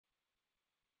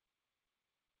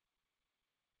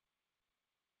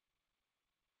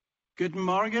Guten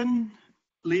Morgen,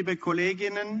 liebe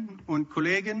Kolleginnen und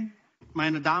Kollegen,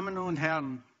 meine Damen und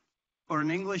Herren, or in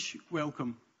English,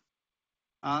 welcome.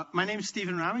 My name is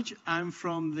Stephen Ramage. I'm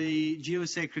from the GEO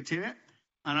Secretariat,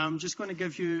 and I'm just going to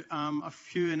give you a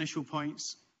few initial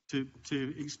points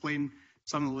to explain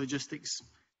some of the logistics.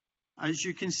 As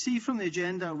you can see from the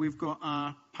agenda, we've got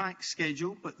a packed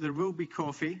schedule, but there will be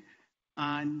coffee.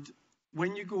 And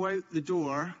when you go out the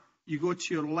door, you go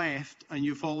to your left and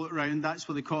you follow it around. That's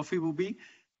where the coffee will be.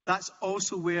 That's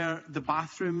also where the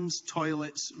bathrooms,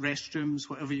 toilets, restrooms,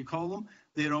 whatever you call them,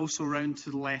 they're also around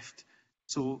to the left.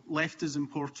 So left is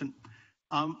important.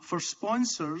 For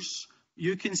sponsors,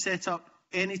 you can set up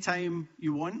any time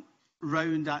you want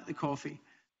round at the coffee.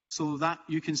 So that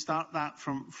you can start that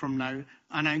from now.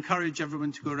 And I encourage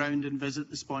everyone to go around and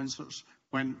visit the sponsors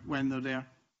when they're there.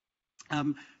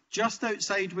 Just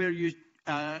outside where you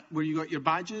got your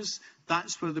badges,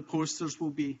 that's where the posters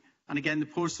will be. And again, the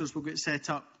posters will get set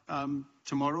up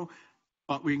tomorrow,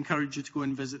 but we encourage you to go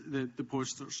and visit the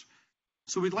posters.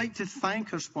 So we'd like to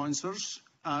thank our sponsors,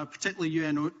 particularly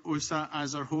UNOOSA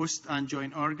as our host and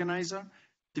joint organiser,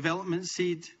 Development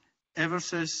Seed,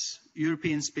 Eversys,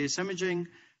 European Space Imaging,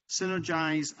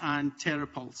 Synergize and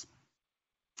TerraPulse.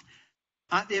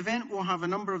 At the event, we'll have a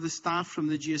number of the staff from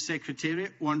the GEO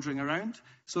Secretariat wandering around.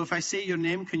 So if I say your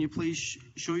name, can you please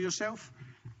show yourself?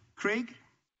 Craig?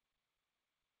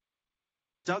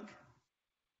 Doug?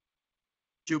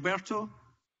 Gilberto?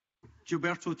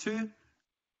 Gilberto 2?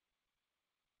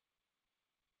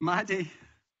 Maddie,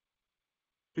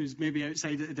 who's maybe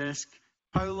outside at the desk?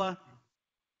 Paula?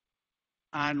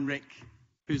 And Rick,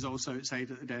 who's also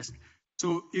outside at the desk.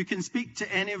 So you can speak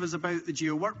to any of us about the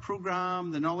GEO work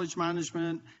programme, the knowledge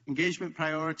management, engagement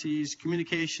priorities,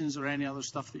 communications, or any other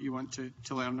stuff that you want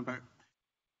to learn about.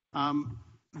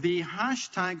 The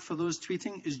hashtag for those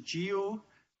tweeting is GEO,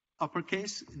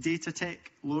 uppercase, data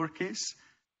tech, lowercase.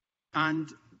 And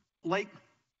like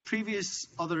previous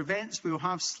other events, we'll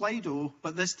have Slido,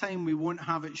 but this time we won't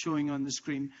have it showing on the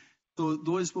screen. So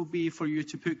those will be for you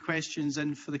to put questions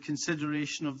in for the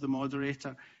consideration of the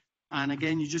moderator. And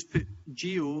again, you just put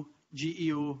GEO,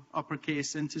 GEO,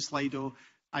 uppercase into Slido,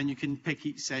 and you can pick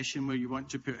each session where you want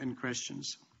to put in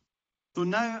questions. So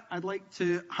now I'd like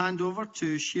to hand over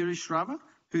to Shirish Ravan,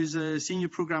 who's a Senior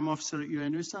Programme Officer at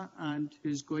UNOOSA and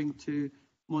who's going to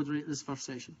moderate this first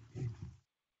session.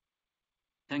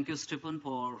 Thank you, Stephen,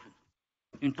 for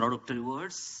introductory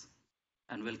words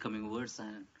and welcoming words.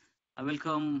 And I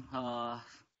welcome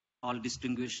all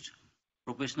distinguished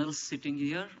professionals sitting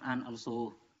here, and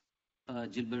also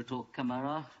Gilberto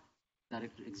Camara,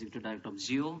 Executive Director of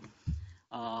GEO,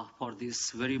 for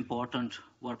this very important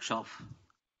workshop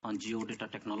on GEO data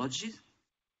technology.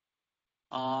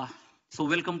 So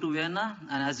welcome to Vienna,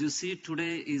 and as you see,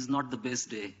 today is not the best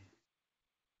day.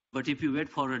 But if you wait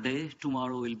for a day,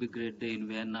 tomorrow will be a great day in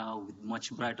Vienna with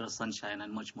much brighter sunshine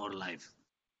and much more life.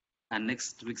 And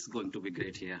next week's going to be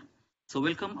great here. So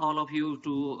welcome all of you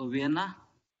to Vienna.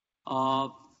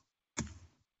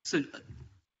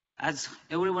 As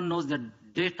everyone knows,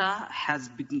 that data has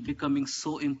been becoming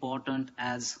so important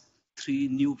as 3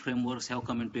 new frameworks have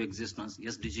come into existence: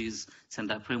 SDGs,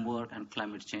 Sendai Framework, and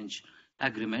Climate Change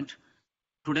Agreement.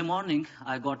 Today morning,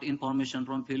 I got information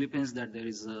from Philippines that there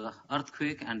is an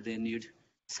earthquake and they need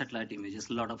satellite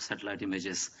images, a lot of satellite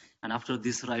images. And after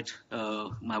this,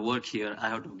 my work here, I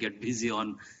have to get busy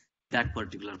on that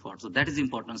particular part. So that is the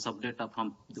importance of data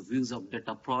from the views of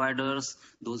data providers,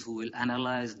 those who will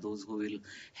analyze, those who will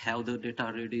have the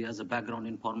data ready as a background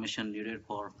information needed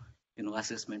for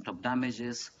assessment of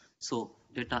damages. So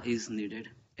data is needed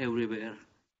everywhere.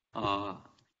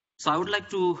 So I would like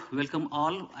to welcome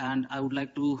all, and I would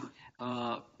like to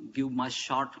give my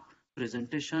short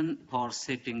presentation for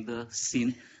setting the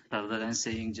scene rather than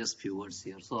saying just few words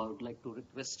here. So I would like to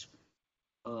request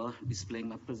displaying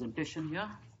my presentation here.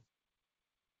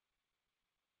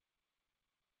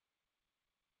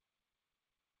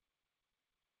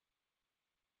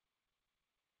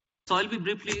 So I'll be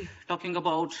briefly talking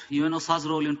about UNOOSA's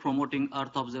role in promoting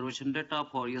Earth observation data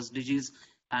for SDGs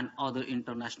and other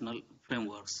international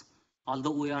frameworks.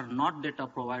 Although we are not data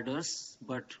providers,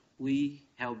 but we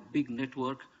have big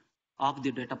network of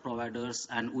the data providers,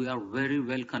 and we are very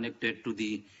well connected to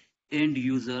the end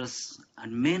users,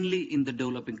 and mainly in the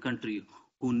developing country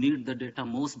who need the data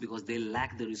most because they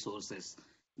lack the resources.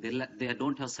 They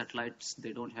don't have satellites,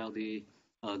 they don't have the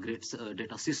great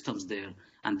data systems there.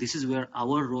 And this is where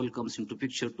our role comes into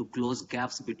picture, to close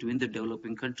gaps between the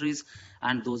developing countries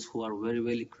and those who are very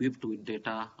well equipped with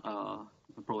data,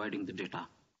 providing the data.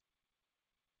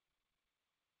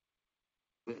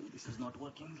 Well, this is not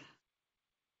working.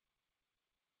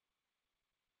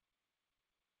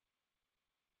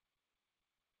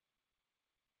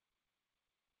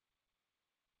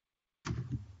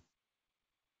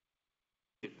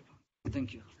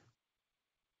 Thank you.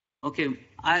 Okay,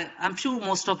 I'm sure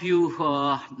most of you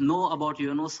know about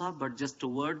UNOOSA, but just a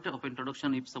word of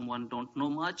introduction if someone don't know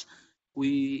much.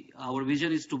 Our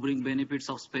vision is to bring benefits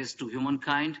of space to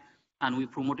humankind, and we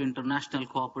promote international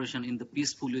cooperation in the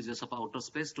peaceful uses of outer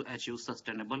space to achieve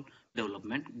sustainable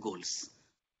development goals.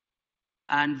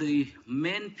 And the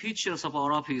main features of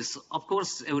our office, of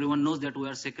course, everyone knows that we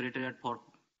are Secretariat for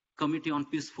Committee on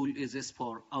Peaceful Uses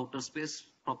for Outer Space,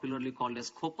 popularly called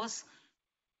as COPUS.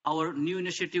 Our new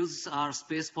initiatives are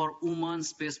Space for Women,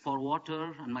 Space for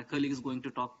Water, and my colleague is going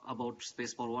to talk about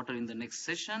Space for Water in the next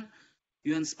session.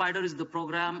 UN Spider is the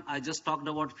program. I just talked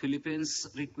about Philippines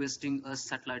requesting us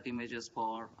satellite images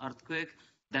for earthquake.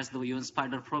 That's the UN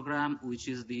Spider program, which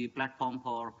is the platform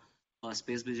for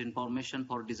space-based information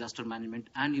for disaster management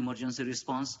and emergency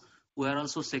response. We are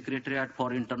also Secretariat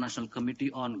for International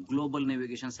Committee on Global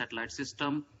Navigation Satellite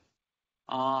System.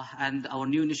 And our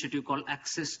new initiative called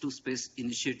Access to Space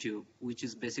Initiative, which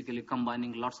is basically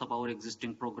combining lots of our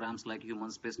existing programs like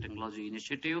Human Space Technology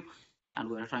Initiative, and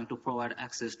we are trying to provide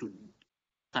access to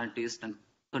scientists and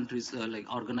countries, like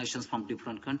organizations from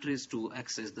different countries to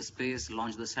access the space,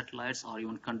 launch the satellites, or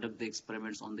even conduct the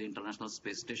experiments on the International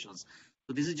Space Stations.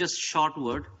 So this is just short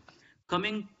word.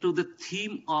 Coming to the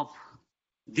theme of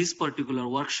this particular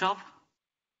workshop,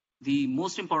 the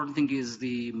most important thing is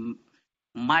the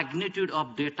magnitude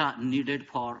of data needed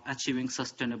for achieving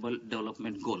sustainable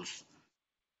development goals.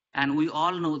 And we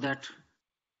all know that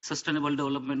sustainable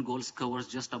development goals covers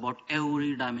just about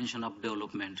every dimension of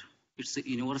development. It's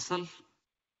universal,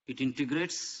 it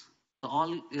integrates, so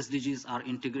all SDGs are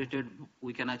integrated.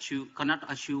 We cannot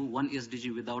achieve one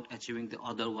SDG without achieving the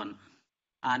other one.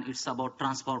 And it's about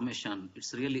transformation.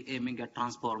 It's really aiming at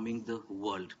transforming the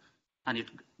world. And it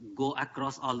go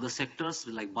across all the sectors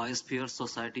like biosphere,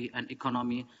 society, and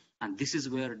economy. And this is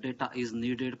where data is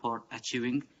needed for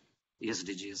achieving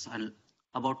SDGs. And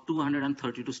about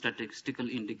 232 statistical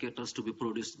indicators to be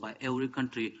produced by every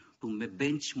country to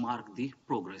benchmark the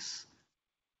progress.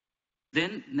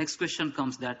 Then next question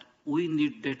comes that we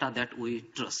need data that we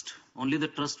trust. Only the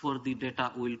trustworthy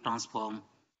data will transform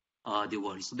the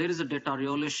world. So there is a data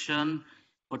revolution,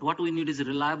 but what we need is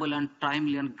reliable and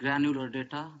timely and granular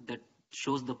data that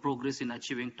shows the progress in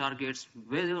achieving targets.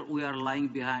 Whether we are lagging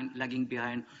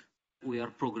behind, we are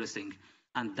progressing.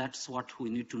 And that's what we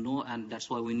need to know, and that's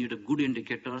why we need a good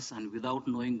indicators, and without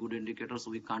knowing good indicators,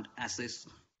 we can't assess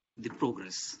the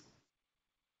progress.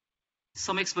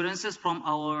 Some experiences from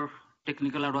our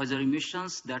technical advisory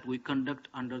missions that we conduct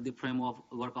under the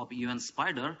framework of UN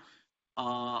Spider,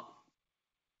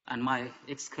 and my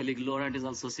ex-colleague Laurent is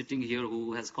also sitting here,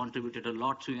 who has contributed a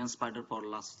lot to UN Spider for the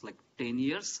last 10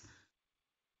 years.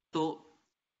 So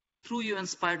through UN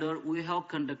Spider, we have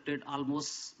conducted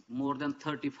almost more than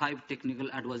 35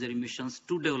 technical advisory missions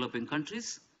to developing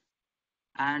countries.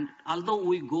 And although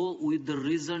we go with the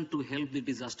reason to help the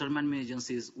disaster management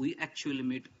agencies, we actually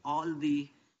meet all the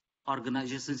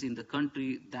organizations in the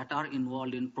country that are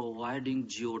involved in providing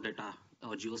GEO data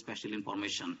or geospatial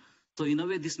information. So in a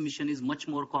way, this mission is much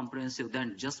more comprehensive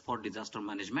than just for disaster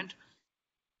management.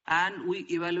 And we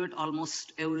evaluate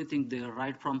almost everything there,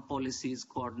 right from policies,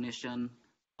 coordination,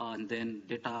 and then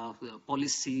data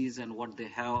policies and what they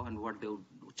have and what the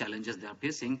challenges they are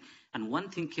facing. And one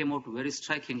thing came out very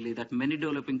strikingly, that many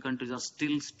developing countries are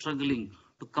still struggling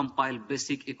to compile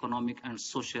basic economic and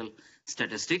social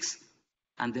statistics.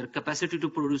 And their capacity to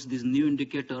produce these new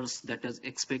indicators that is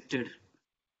expected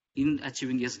in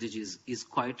achieving SDGs is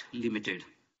quite limited.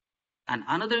 And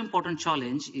another important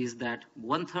challenge is that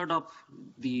 1/3 of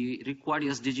the required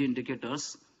SDG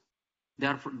indicators,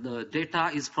 the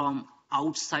data is from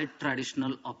outside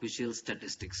traditional official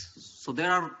statistics. So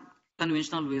there are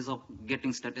conventional ways of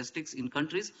getting statistics in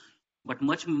countries, but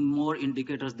much more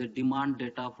indicators that demand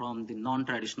data from the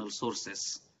non-traditional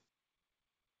sources.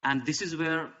 And this is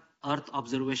where Earth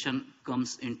observation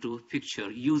comes into picture,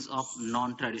 use of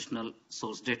non-traditional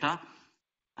source data.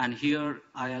 And here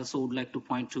I also would like to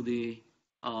point to the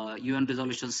UN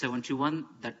Resolution 71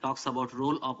 that talks about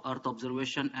role of Earth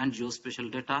observation and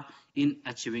geospatial data in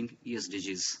achieving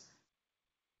SDGs.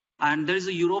 And there is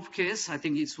a Europe case. I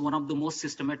think it's one of the most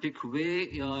systematic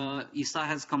way. ESA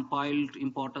has compiled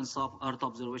importance of Earth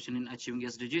observation in achieving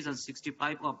SDGs, and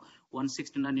 65 of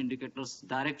 169 indicators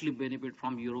directly benefit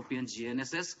from European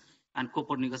GNSS and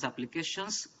Copernicus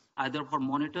applications, either for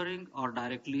monitoring or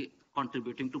directly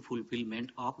contributing to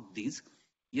fulfillment of these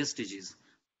SDGs.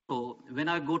 So when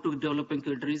I go to developing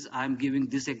countries, I'm giving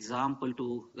this example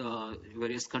to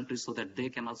various countries so that they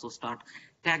can also start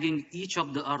tagging each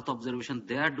of the Earth observation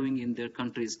they are doing in their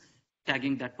countries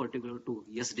tagging that particular to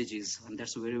SDGs, and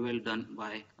that's very well done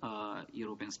by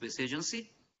European Space Agency.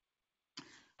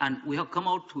 And we have come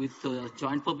out with a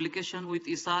joint publication with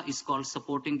ESA. It's called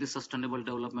Supporting the Sustainable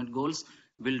Development Goals,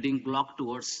 Building Block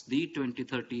Towards the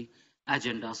 2030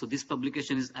 Agenda. So this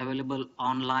publication is available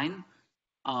online.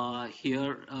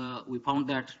 Here we found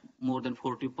that more than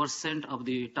 40% of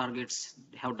the targets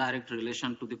have direct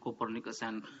relation to the Copernicus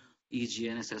and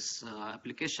EGNSS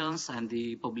applications, and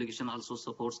the publication also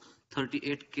supports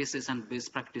 38 cases and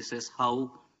best practices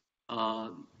how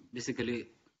basically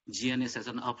GNSS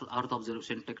and Earth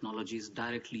observation technology is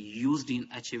directly used in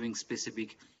achieving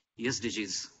specific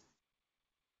SDGs.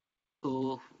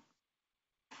 So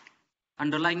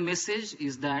underlying message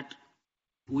is that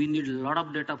we need a lot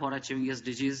of data for achieving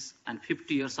SDGs, and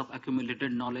 50 years of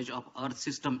accumulated knowledge of Earth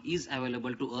system is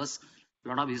available to us. A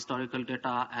lot of historical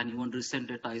data and even recent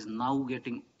data is now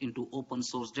getting into open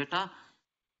source data.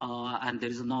 And there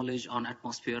is knowledge on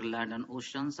atmosphere, land and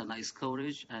oceans and ice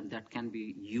coverage, and that can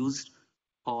be used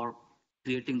for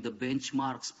creating the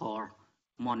benchmarks for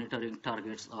monitoring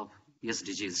targets of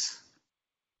SDGs.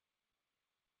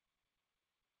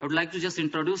 I would like to just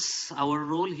introduce our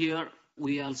role here.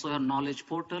 We also have knowledge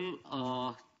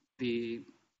portal. The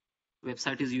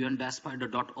website is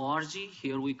un-spider.org.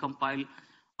 Here we compile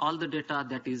all the data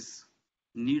that is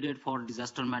needed for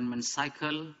disaster management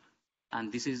cycle.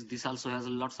 And this also has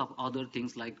lots of other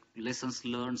things like lessons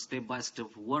learned, step-by-step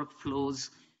workflows,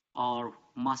 or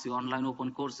massive online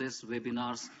open courses,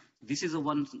 webinars. This is a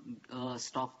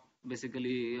one-stop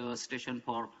basically station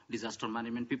for disaster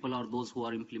management. People are those who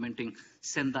are implementing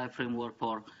Sendai framework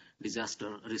for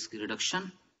disaster risk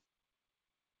reduction.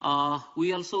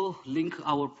 We also link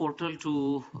our portal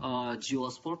to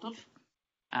GEO's portal,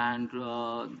 and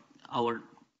our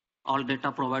all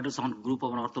data providers on group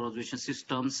of Earth observation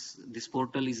systems. This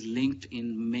portal is linked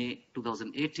in May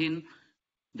 2018.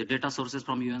 The data sources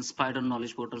from UN Spider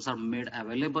knowledge portals are made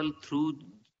available through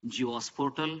GEO's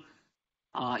portal.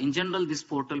 In general, this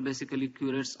portal basically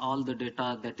curates all the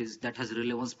data that has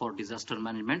relevance for disaster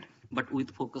management, but with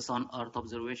focus on Earth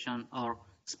observation or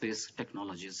space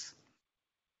technologies.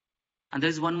 And there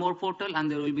is one more portal, and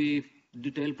there will be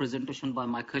detailed presentation by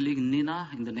my colleague Nina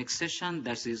in the next session.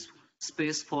 That is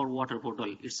Space for Water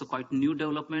portal. It's a quite new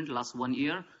development, last 1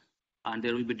 year, and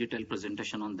there will be detailed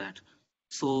presentation on that.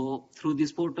 So through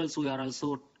these portals, we are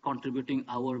also contributing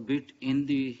our bit in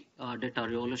the data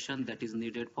revolution that is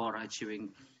needed for achieving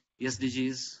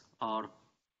SDGs or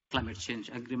climate change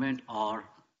agreement or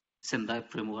Sendai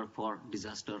framework for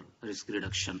disaster risk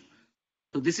reduction.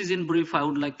 So this is in brief. I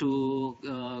would like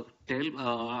to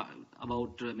tell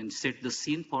about, set the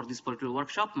scene for this particular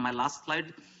workshop. My last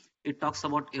slide, it talks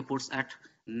about efforts at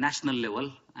national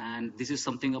level, and this is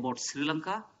something about Sri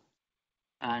Lanka.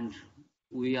 And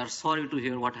we are sorry to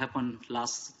hear what happened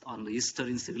last on Easter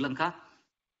in Sri Lanka.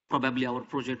 Probably our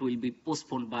project will be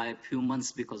postponed by a few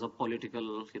months because of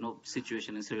political,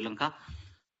 situation in Sri Lanka.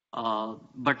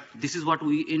 But this is what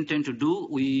we intend to do.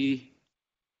 We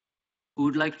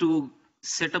would like to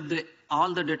set up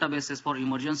all the databases for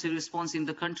emergency response in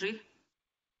the country,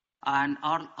 and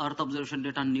our Earth observation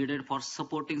data needed for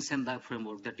supporting Sendai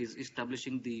framework, that is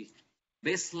establishing the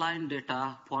baseline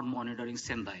data for monitoring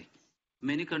Sendai.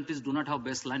 Many countries do not have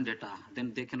baseline data,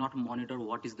 then they cannot monitor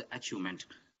what is the achievement.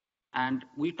 And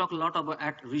we talk a lot about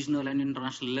at regional and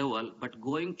international level, but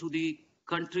going to the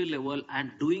country level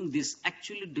and doing this,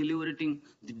 actually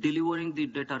delivering the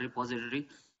data repository,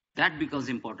 that becomes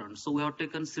important. So we have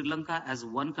taken Sri Lanka as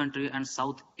one country and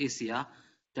South Asia,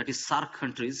 that is SAARC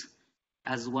countries,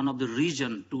 as one of the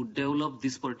region to develop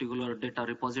this particular data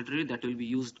repository that will be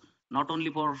used not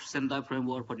only for Sendai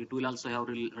framework, but it will also have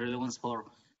relevance for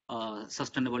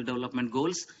sustainable development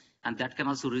goals, and that can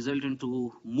also result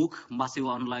into MOOC, massive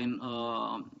online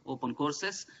open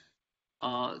courses,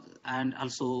 and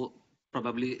also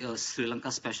probably Sri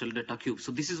Lanka Special Data Cube.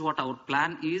 So this is what our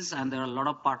plan is, and there are a lot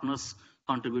of partners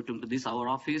contributing to this. Our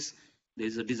office, there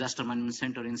is a disaster management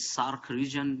center in SAARC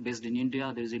region based in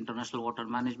India. There is International Water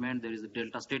Management. There is the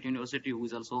Delta State University, who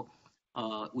is also,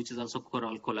 which is also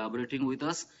collaborating with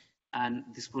us. And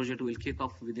this project will kick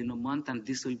off within a month. And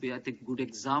this will be, I think, good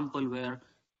example where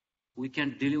we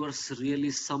can deliver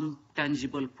really some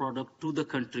tangible product to the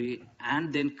country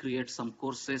and then create some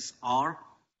courses or,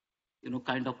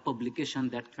 kind of publication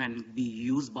that can be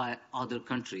used by other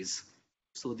countries.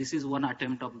 So this is one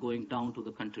attempt of going down to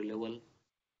the country level.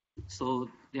 So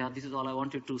yeah, this is all I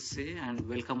wanted to say, and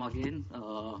welcome again.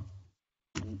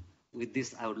 With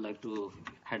this, I would like to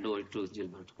hand over to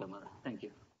Gilberto Camara. Thank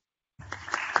you.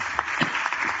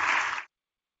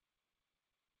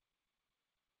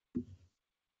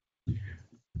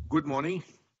 Good morning,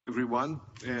 everyone,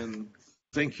 and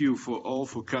thank you all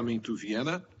for coming to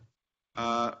Vienna.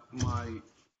 My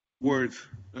word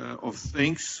of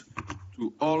thanks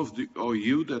to all of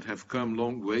you that have come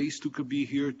long ways to be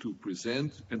here to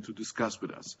present and to discuss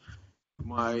with us.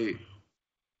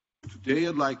 Today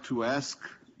I'd like to ask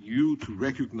you to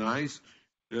recognize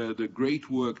the great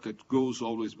work that goes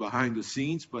always behind the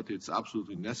scenes, but it's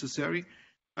absolutely necessary,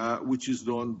 which is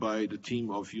done by the team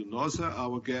of UNOOSA,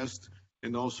 our guest,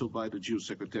 and also by the GEO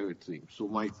Secretariat team. So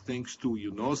my thanks to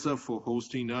UNOOSA for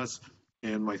hosting us,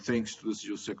 and my thanks to the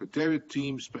GEO Secretariat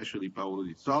team, especially Paolo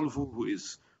Di Salvo, who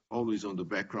is always on the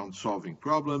background solving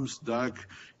problems, Doug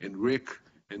and Rick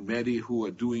and Maddie, who are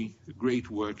doing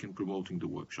great work in promoting the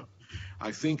workshop.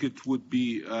 I think it would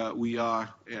be, we are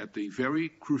at a very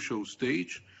crucial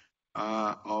stage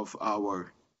of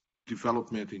our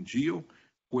development in GEO,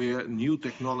 where new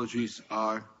technologies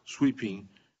are sweeping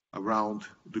around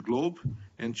the globe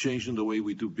and changing the way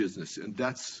we do business. And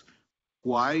that's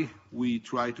why we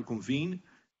try to convene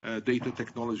a data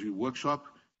technology workshop,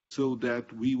 so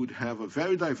that we would have a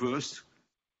very diverse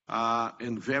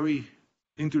and very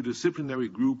interdisciplinary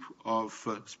group of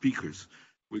speakers.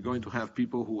 We're going to have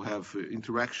people who have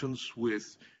interactions with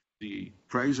the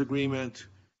Paris Agreement,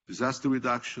 disaster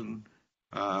reduction,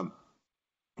 the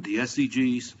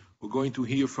SDGs. We're going to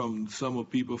hear from some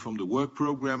people from the work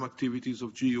program activities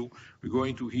of GEO. We're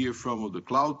going to hear from the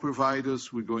cloud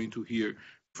providers. We're going to hear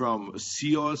from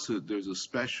CEOs. There's a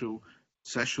special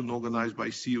session organized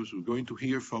by CEOs. We're going to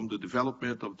hear from the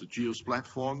development of the GEOS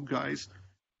platform guys.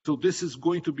 So this is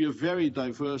going to be a very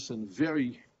diverse and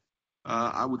very,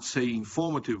 I would say,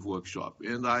 informative workshop.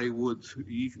 And I would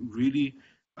really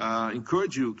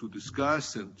encourage you to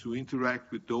discuss and to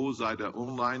interact with those either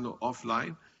online or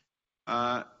offline,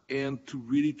 and to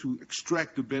really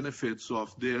extract the benefits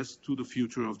of this to the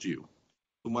future of GEO.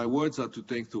 So my words are to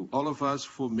thank to all of us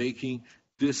for making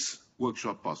this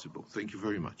workshop possible. Thank you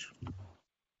very much.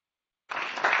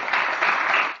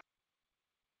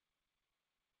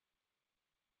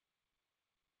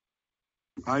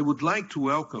 I would like to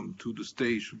welcome to the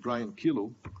stage Brian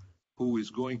Killough, who is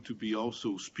going to be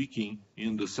also speaking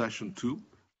in the session 2.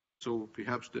 So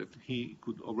perhaps that he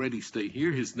could already stay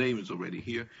here. His name is already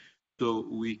here. So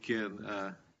we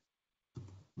can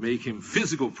make him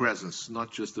physical presence,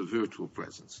 not just a virtual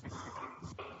presence.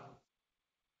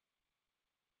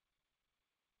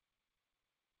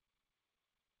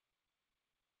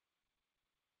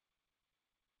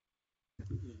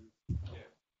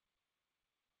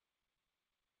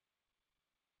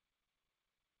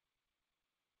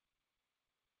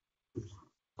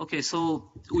 Okay,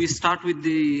 so we start with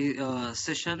the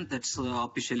session that's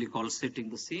officially called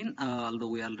Setting the Scene, although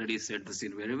we already set the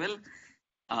scene very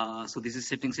well. So this is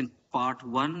settings in part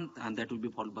 1, and that will be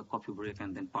followed by coffee break,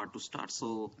 and then part 2 starts.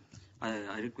 So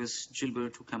I request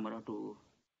Gilberto Camara to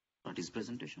start his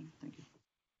presentation. Thank you.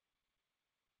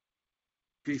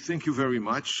 Okay, thank you very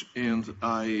much, and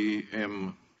I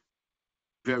am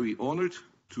very honored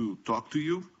to talk to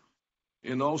you,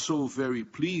 and also very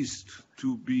pleased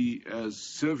to be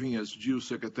serving as GEO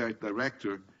Secretariat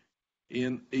Director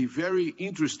in a very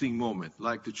interesting moment.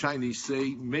 Like the Chinese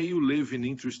say, may you live in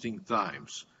interesting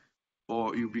times,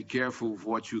 or you be careful of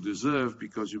what you deserve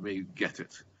because you may get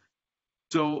it.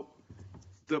 So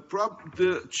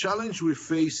the challenge we're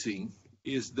facing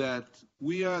is that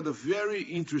we are at a very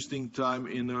interesting time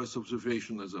in Earth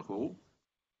observation as a whole,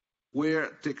 where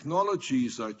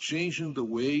technologies are changing the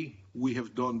way we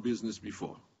have done business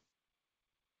before.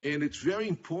 And it's very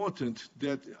important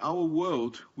that our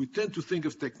world, we tend to think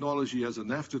of technology as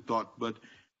an afterthought, but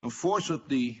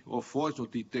unfortunately or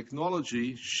fortunately,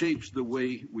 technology shapes the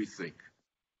way we think.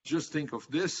 Just think of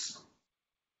this,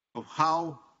 of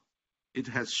how it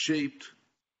has shaped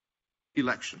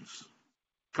elections,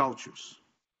 cultures,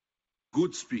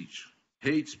 good speech,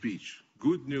 hate speech,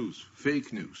 good news,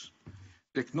 fake news.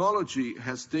 Technology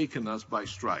has taken us by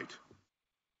stride.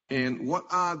 And what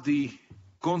are the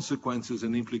consequences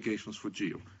and implications for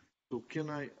GEO? So can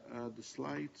I, the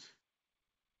slides?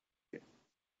 Okay.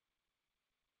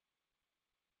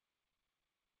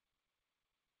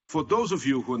 For those of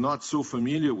you who are not so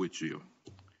familiar with GEO,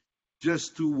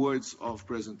 just 2 words of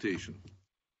presentation.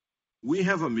 We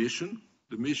have a mission,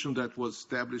 the mission that was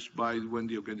established by when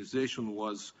the organization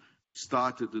was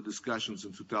started the discussions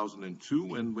in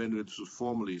 2002 and when it was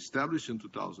formally established in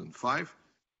 2005,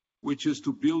 which is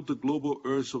to build the global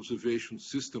Earth observation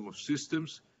system of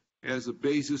systems as a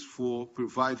basis for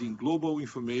providing global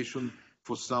information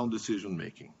for sound decision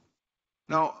making.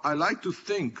 Now, I like to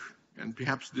think, and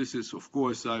perhaps this is, of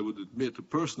course, I would admit, a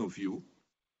personal view,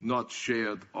 not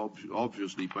shared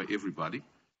obviously by everybody,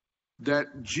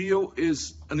 that GEO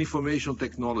is an information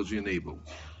technology enabler.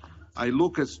 I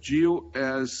look at GEO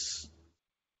as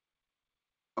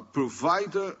a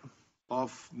provider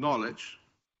of knowledge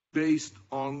based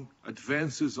on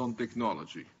advances on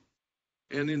technology.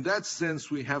 And in that sense,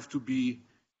 we have to be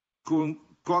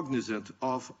cognizant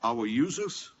of our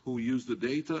users who use the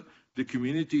data, the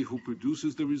community who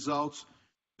produces the results,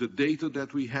 the data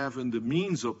that we have, and the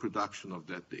means of production of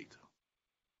that data.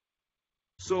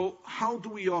 So how do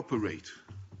we operate?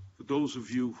 For those of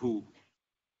you who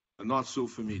are not so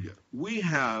familiar, we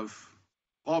have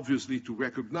obviously to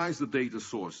recognize the data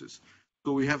sources.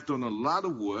 So we have done a lot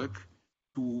of work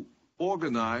to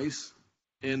organize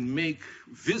and make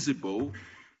visible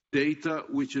data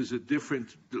which is at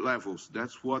different levels.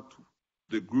 That's what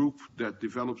the group that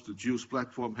develops the GEOS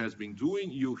platform has been doing.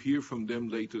 You'll hear from them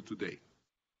later today.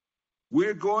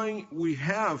 We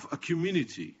have a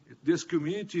community. This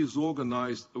community is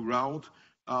organized around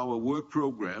our work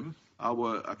program,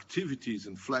 our activities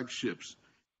and flagships.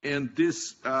 And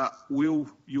this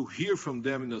you'll hear from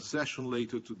them in a session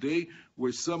later today,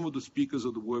 where some of the speakers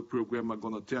of the work program are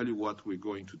going to tell you what we're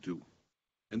going to do.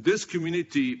 And this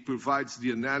community provides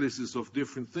the analysis of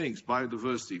different things: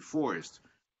 biodiversity, forest,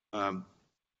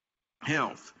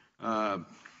 health,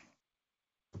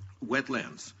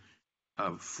 wetlands,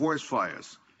 forest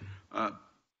fires,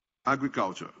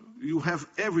 agriculture. You have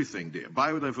everything there,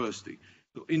 biodiversity.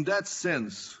 So in that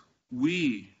sense,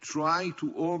 we try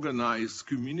to organize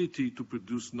community to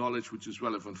produce knowledge which is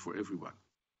relevant for everyone.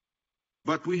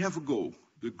 But we have a goal.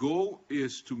 The goal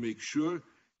is to make sure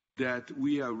that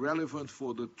we are relevant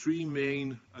for the three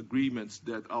main agreements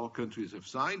that our countries have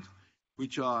signed,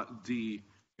 which are the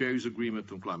Paris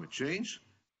Agreement on Climate Change,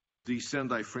 the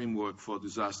Sendai Framework for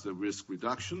Disaster Risk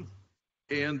Reduction,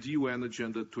 and the UN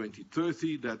Agenda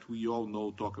 2030 that we all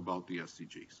know talk about the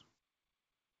SDGs.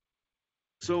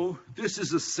 So this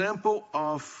is a sample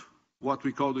of what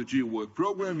we call the GEO work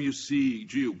program. You see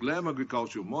GEO GLAM,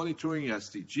 agricultural monitoring,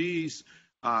 SDGs,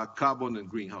 carbon and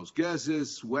greenhouse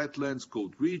gases, wetlands,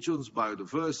 cold regions,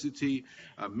 biodiversity,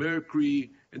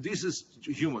 mercury, and this is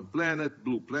human planet,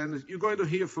 blue planet. You're going to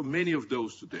hear from many of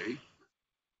those today.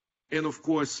 And of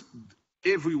course,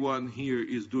 everyone here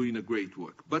is doing a great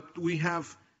work, but we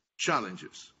have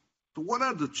challenges. So what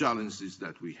are the challenges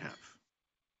that we have?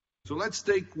 So let's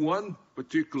take one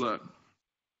particular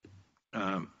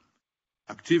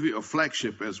activity or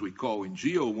flagship, as we call in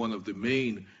GEO. One of the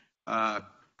main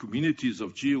communities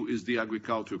of GEO is the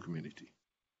agricultural community.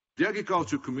 The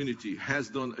agricultural community has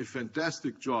done a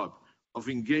fantastic job of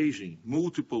engaging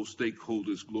multiple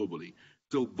stakeholders globally.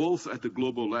 So both at the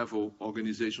global level,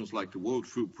 organizations like the World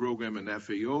Food Programme and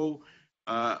FAO,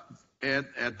 and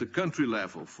at the country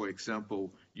level, for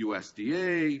example,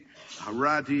 USDA,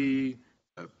 Haradi,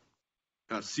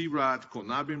 CIRAD,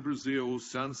 CONAB in Brazil,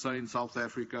 SANSA in South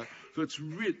Africa. So it's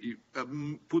really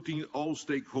putting all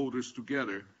stakeholders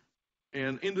together.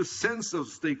 And in the sense of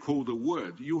stakeholder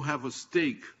word, you have a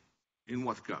stake in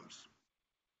what comes.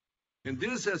 And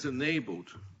this has enabled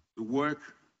the work,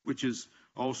 which is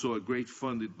also a great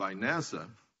funded by NASA,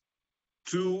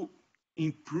 to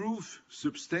improve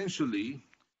substantially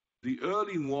the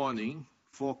early warning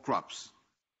for crops,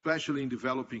 especially in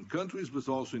developing countries, but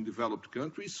also in developed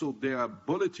countries. So there are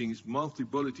bulletins, monthly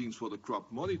bulletins for the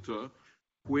crop monitor,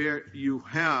 where you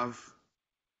have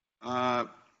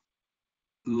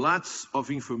lots of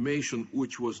information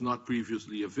which was not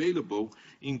previously available,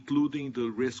 including the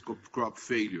risk of crop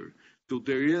failure. So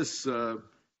there is, the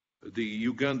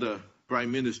Uganda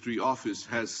Prime Ministry Office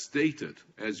has stated,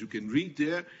 as you can read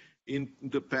there, in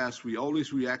the past we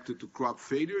always reacted to crop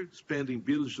failure, spending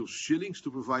billions of shillings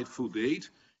to provide food aid.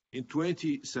 In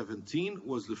 2017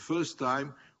 was the first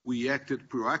time we acted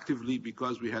proactively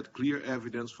because we had clear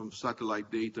evidence from satellite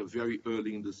data very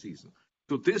early in the season.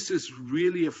 So this is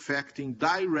really affecting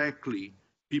directly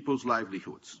people's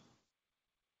livelihoods.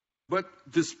 But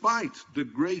despite the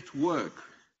great work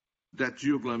that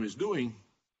GeoGLAM is doing,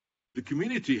 the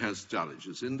community has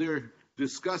challenges, and they're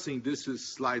discussing, this is a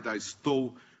slide I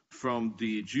stole from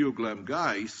the GeoGLAM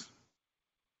guys.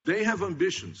 They have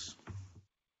ambitions.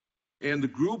 And the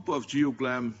group of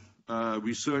GeoGLAM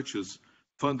researchers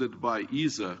funded by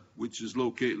ESA, which is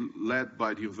led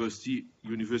by the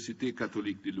Université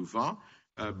Catholique de Louvain,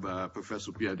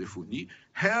 Professor Pierre Defourny,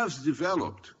 has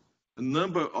developed a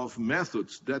number of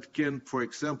methods that can, for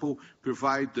example,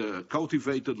 provide the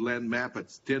cultivated land map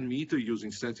at 10 meters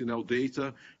using Sentinel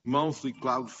data, monthly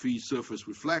cloud-free surface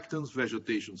reflectance,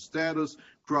 vegetation status,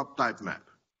 crop type map.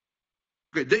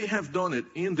 Okay, they have done it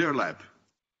in their lab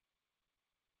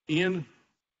in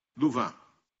Louvain.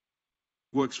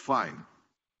 Works fine.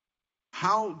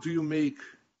 How do you make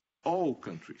all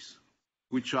countries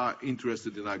which are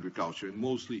interested in agriculture, and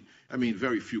mostly,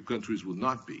 very few countries will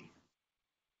not be,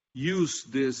 use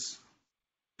this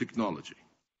technology.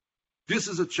 This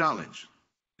is a challenge,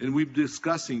 and we're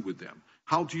discussing with them.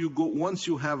 How do you go, once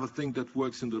you have a thing that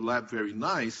works in the lab very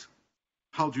nice,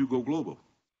 how do you go global?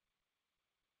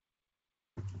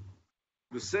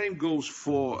 The same goes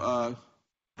for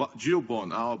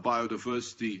GeoBond, our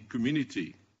biodiversity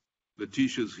community.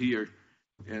 Letitia's here,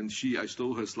 and I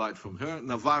stole her slide from her.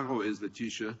 Navarro is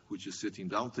Letitia, which is sitting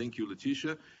down. Thank you,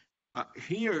 Letitia.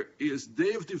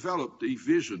 They've developed a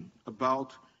vision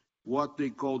about what they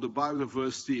call the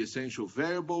biodiversity essential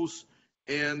variables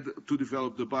and to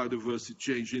develop the biodiversity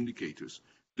change indicators.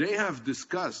 They have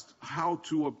discussed how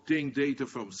to obtain data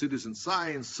from citizen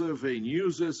science, surveying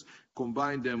users,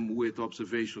 combine them with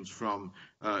observations from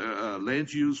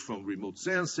land use, from remote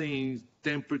sensing,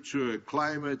 temperature,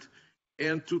 climate,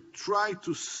 and to try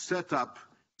to set up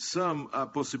some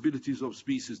possibilities of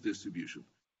species distribution.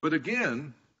 But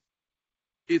again,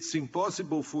 it's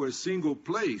impossible for a single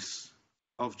place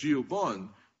of GeoBond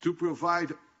to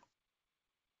provide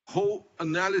whole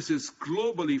analysis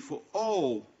globally for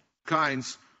all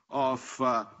kinds of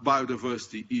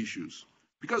biodiversity issues.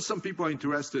 Because some people are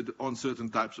interested on certain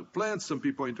types of plants, some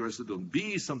people are interested on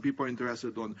bees, some people are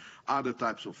interested on other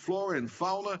types of flora and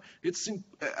fauna.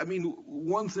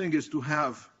 One thing is to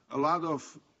have a lot of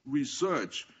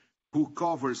research who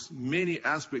covers many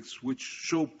aspects which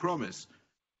show promise.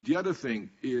 The other thing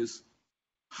is,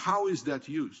 how is that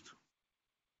used?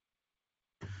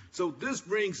 So this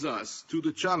brings us to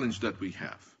the challenge that we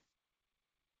have.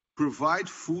 Provide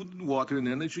food, water, and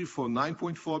energy for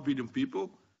 9.4 billion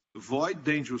people, avoid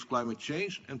dangerous climate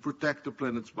change, and protect the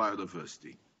planet's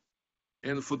biodiversity.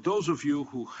 And for those of you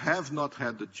who have not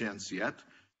had the chance yet,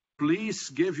 please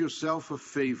give yourself a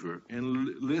favor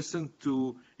and listen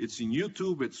to, it's in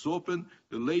YouTube, it's open,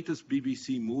 the latest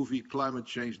BBC movie, Climate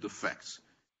Change: The Facts,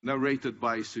 narrated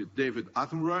by Sir David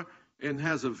Attenborough, and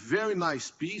has a very nice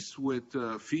piece with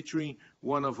featuring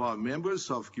one of our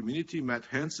members of community, Matt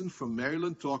Hansen from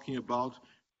Maryland, talking about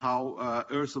how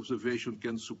Earth observation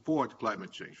can support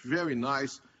climate change. Very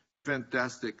nice,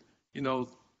 fantastic.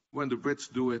 When the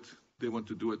Brits do it, they want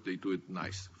to do it, they do it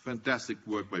nice. Fantastic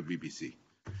work by BBC.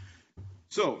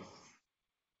 So,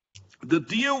 the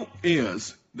deal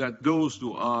is that those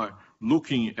who are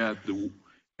looking at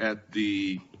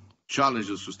the challenges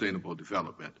of sustainable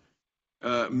development,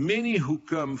 many who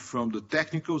come from the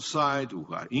technical side, who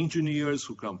are engineers,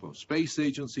 who come from space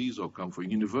agencies or come from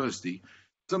university,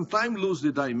 sometimes lose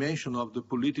the dimension of the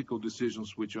political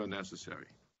decisions which are necessary.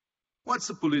 What's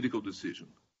a political decision?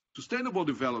 Sustainable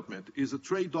development is a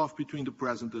trade-off between the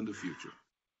present and the future.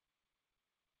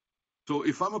 So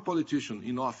if I'm a politician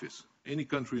in office, any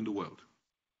country in the world,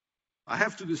 I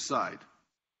have to decide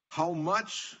how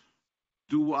much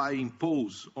do I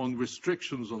impose on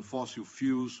restrictions on fossil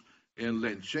fuels and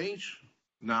land change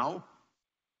now,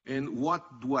 and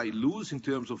what do I lose in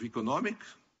terms of economics,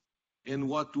 and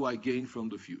what do I gain from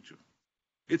the future?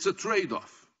 It's a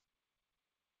trade-off.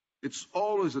 It's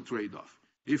always a trade-off.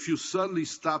 If you suddenly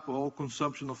stop all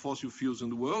consumption of fossil fuels in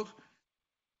the world,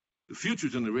 the future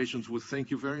generations will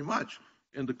thank you very much,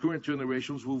 and the current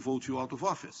generations will vote you out of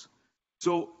office.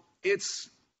 So it's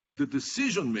the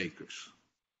decision makers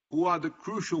who are the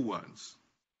crucial ones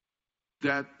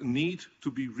that need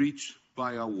to be reached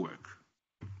by our work.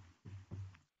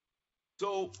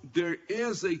 So there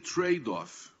is a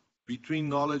trade-off between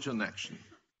knowledge and action.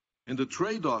 And the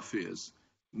trade-off is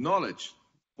knowledge,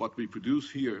 what we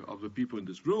produce here of the people in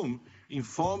this room,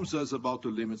 informs us about the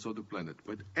limits of the planet.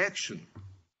 But action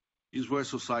is where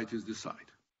societies decide.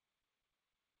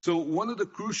 So one of the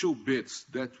crucial bits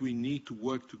that we need to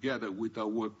work together with our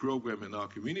work program and our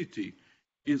community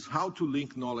is how to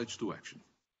link knowledge to action.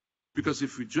 Because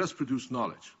if we just produce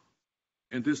knowledge,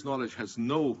 and this knowledge has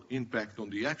no impact on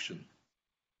the action,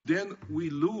 then we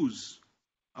lose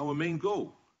our main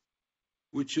goal,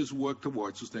 which is work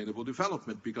towards sustainable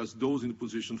development, because those in a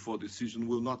position for decision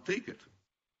will not take it.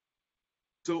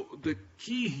 So the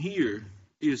key here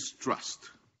is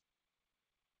trust.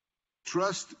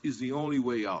 Trust is the only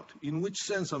way out. In which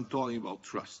sense I'm talking about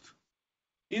trust?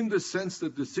 In the sense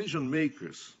that decision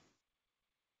makers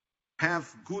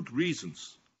have good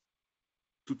reasons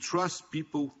to trust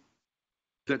people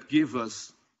that give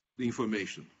us the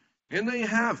information. And they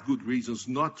have good reasons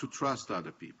not to trust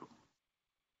other people.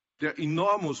 There are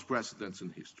enormous precedents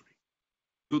in history.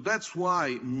 So that's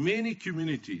why many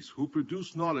communities who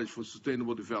produce knowledge for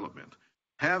sustainable development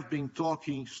have been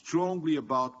talking strongly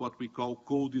about what we call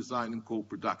co-design and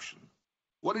co-production.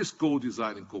 What is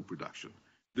co-design and co-production?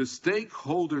 the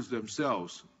stakeholders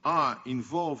themselves are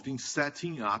involved in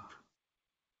setting up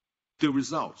the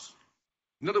results.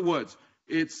 In other words,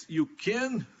 you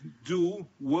can do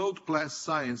world-class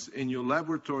science in your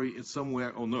laboratory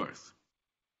somewhere on Earth.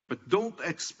 But don't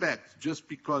expect, just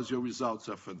because your results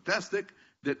are fantastic,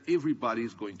 that everybody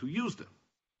is going to use them.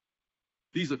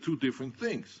 These are two different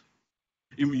things.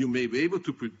 You may be able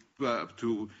to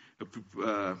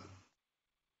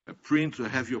print or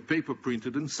have your paper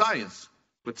printed in science,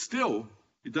 but still,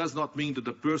 it does not mean that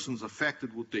the persons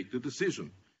affected will take the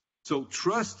decision. So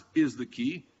trust is the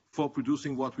key for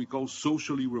producing what we call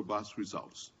socially robust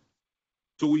results.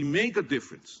 So we make a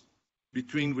difference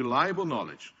between reliable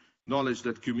knowledge, knowledge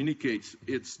that communicates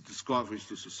its discoveries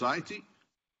to society,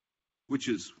 which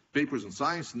is papers in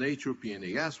science, Nature,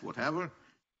 PNAS, whatever,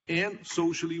 and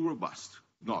socially robust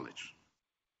knowledge.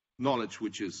 Knowledge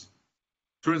which is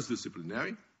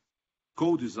transdisciplinary,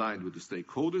 co-designed with the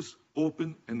stakeholders,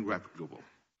 open and replicable.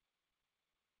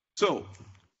 So,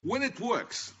 when it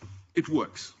works, it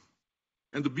works.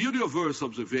 And the beauty of Earth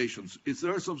observations is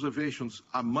Earth observations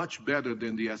are much better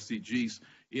than the SDGs.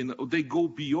 They go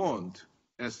beyond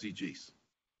SDGs.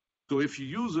 So if you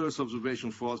use Earth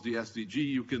observation for the SDG,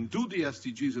 you can do the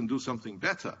SDGs and do something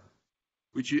better,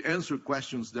 which you answer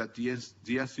questions that the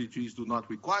SDGs do not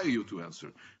require you to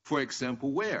answer. For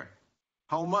example, where?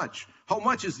 How much? How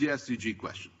much is the SDG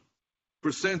question?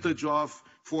 Percentage of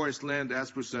forest land as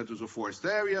percentage of forest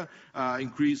area,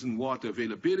 increase in water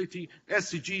availability.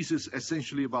 SDGs is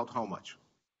essentially about how much.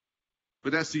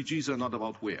 But SDGs are not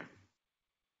about where.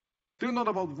 They're not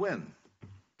about when.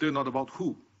 They're not about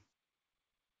who.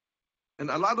 And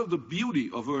a lot of the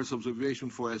beauty of Earth observation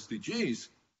for SDGs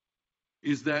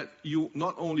is that you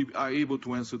not only are able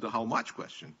to answer the how much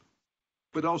question,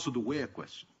 but also the where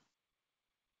question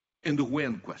and the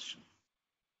when question.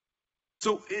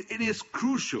 So it is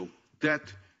crucial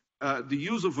that the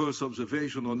use of Earth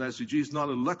observation on SDG is not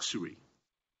a luxury,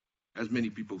 as many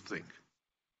people think.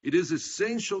 It is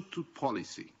essential to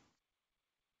policy.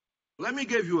 Let me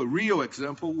give you a real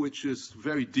example, which is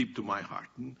very deep to my heart.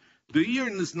 The year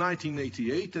is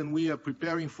 1988, and we are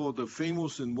preparing for the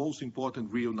famous and most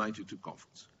important Rio 92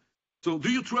 conference. So do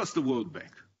you trust the World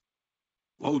Bank?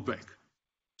 World Bank,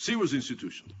 serious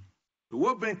institution. The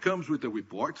World Bank comes with a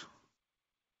report.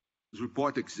 This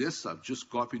report exists. I've just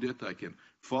copied it. I can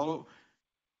follow.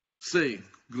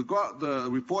 The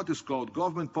report is called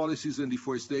Government Policies and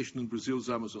Deforestation in Brazil's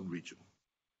Amazon Region.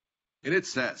 And it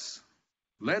says,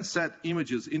 Landsat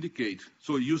images indicate,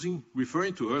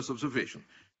 referring to Earth observation,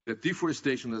 that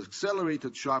deforestation has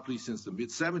accelerated sharply since the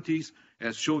mid-70s,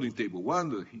 as shown in Table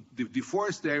 1. The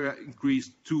forest area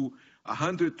increased to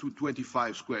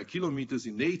 125 square kilometers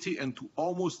in 80 and to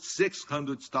almost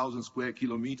 600,000 square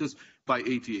kilometers by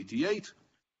 1888.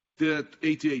 The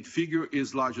 88 figure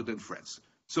is larger than France.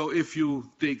 So if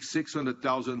you take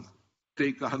 600,000,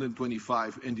 take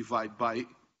 125 and divide by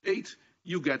 8,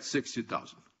 you get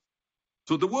 60,000.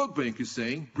 So the World Bank is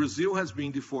saying Brazil has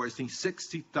been deforesting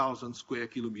 60,000 square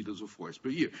kilometers of forest per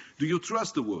year. Do you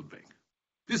trust the World Bank?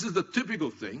 This is the typical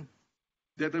thing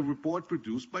that a report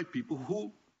produced by people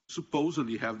who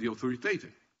supposedly have the authority.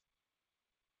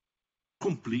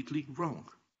 Completely wrong.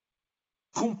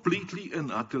 Completely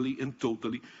and utterly and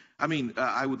totally.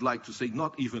 I would like to say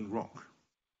not even wrong.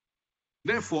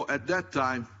 Therefore, at that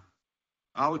time,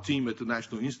 our team at the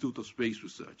National Institute of Space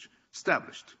Research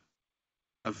established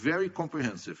a very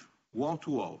comprehensive,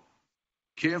 wall-to-wall,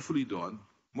 carefully done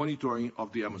monitoring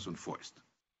of the Amazon forest.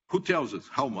 Who tells us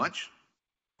how much,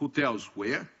 who tells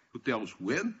where, who tells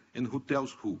when, and who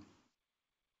tells who.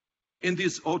 In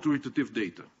this authoritative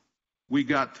data, we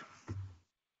got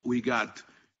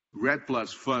REDD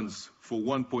Plus funds for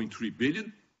 1.3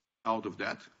 billion out of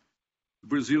that.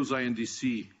 Brazil's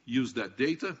INDC used that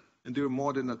data, and there are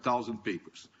more than 1,000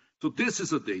 papers. So this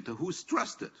is a data who is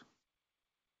trusted.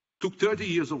 Took 30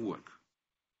 years of work.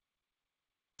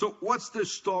 So what's the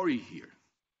story here?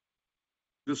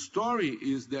 The story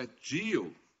is that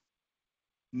GEO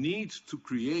needs to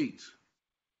create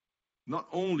not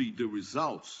only the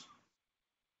results,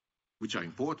 which are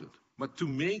important, but to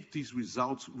make these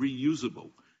results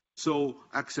reusable. So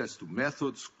access to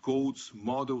methods, codes,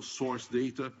 models, source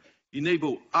data,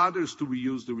 enable others to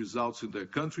reuse the results in their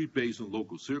country based on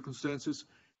local circumstances,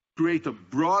 create a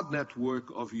broad network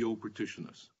of EO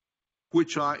practitioners,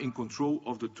 which are in control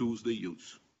of the tools they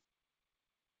use.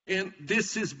 And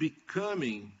this is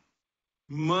becoming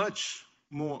much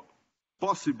more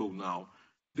possible now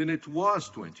than it was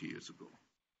 20 years ago.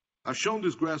 I've shown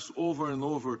this graph over and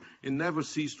over and never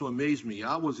ceased to amaze me.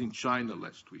 I was in China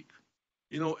last week.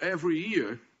 Every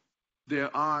year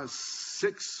there are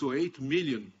 6 or 8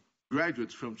 million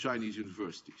graduates from Chinese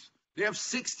universities. They have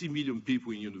 60 million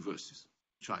people in universities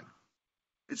in China.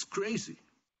 It's crazy.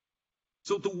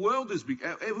 So the world is big.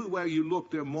 Everywhere you look,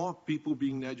 there are more people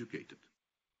being educated.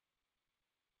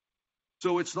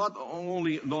 So it's not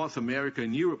only North America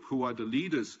and Europe who are the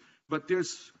leaders, but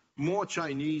there's more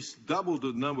Chinese, double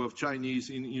the number of Chinese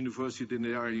in university than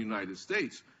there are in the United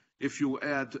States. If you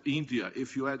add India,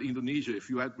 if you add Indonesia, if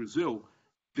you add Brazil,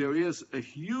 there is a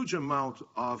huge amount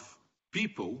of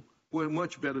people who are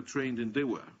much better trained than they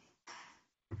were.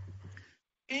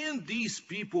 And these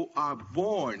people are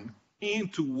born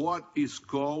into what is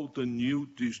called the new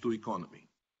digital economy.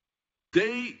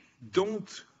 They don't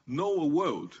know a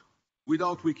world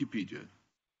without Wikipedia,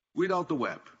 without the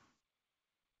web.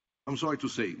 I'm sorry to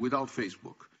say, without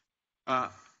Facebook.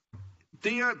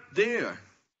 They are there.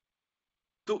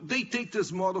 So they take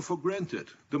this model for granted,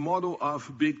 the model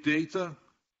of big data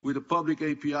with a public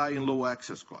API and low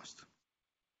access cost.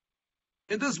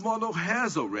 And this model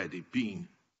has already been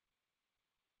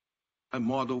a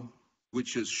model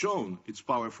which has shown its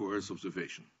power for Earth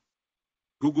observation.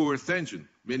 Google Earth Engine,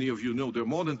 many of you know, there are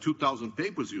more than 2,000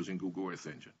 papers using Google Earth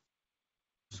Engine.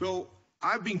 So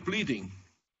I've been pleading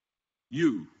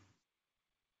you,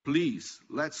 please,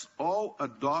 let's all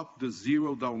adopt the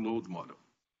zero download model.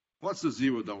 What's the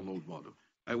zero download model?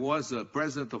 I was a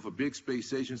president of a big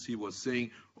space agency was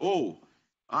saying, oh,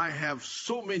 I have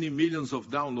so many millions of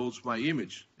downloads my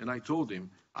image. And I told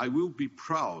him, I will be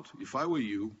proud, if I were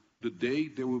you, the day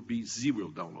there will be zero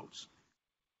downloads.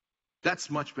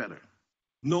 That's much better.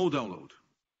 No download.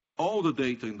 All the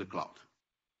data in the cloud.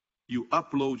 You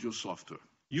upload your software.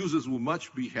 Users will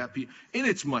much be happy, and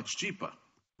it's much cheaper.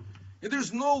 And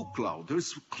there's no cloud,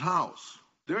 there's clouds.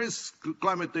 There is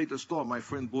Climate Data Store, my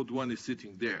friend Baudouin is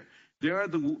sitting there. There are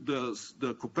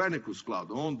the Copernicus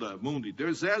cloud on the Mundi.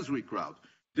 There's Esri cloud.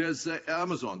 There's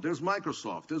Amazon. There's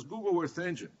Microsoft. There's Google Earth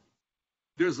Engine.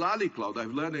 There's Ali Cloud.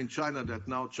 I've learned in China that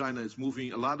now China is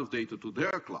moving a lot of data to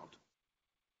their cloud.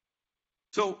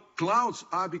 So clouds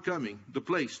are becoming the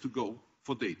place to go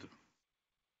for data,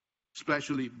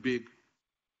 especially big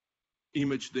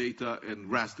image data and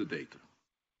raster data.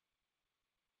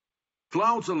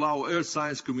 Clouds allow Earth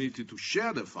science community to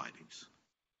share their findings,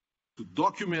 to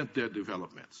document their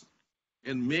developments,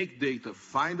 and make data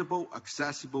findable,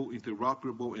 accessible,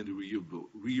 interoperable, and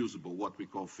reusable, what we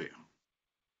call FAIR.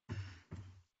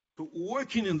 So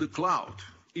working in the cloud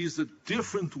is a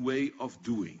different way of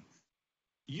doing.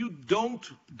 You don't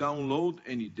download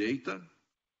any data.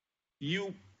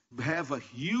 You have a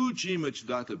huge image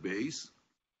database,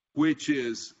 which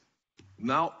is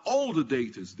now all the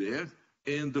data is there.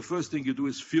 And the first thing you do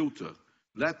is filter.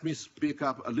 Let me pick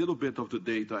up a little bit of the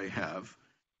data I have.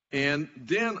 And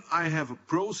then I have a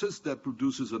process that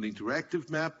produces an interactive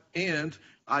map, and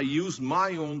I use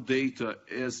my own data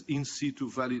as in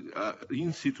situ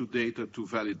data to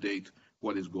validate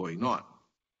what is going on.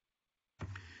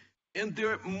 And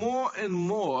there are more and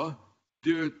more,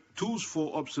 there are tools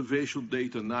for observational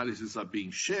data analysis are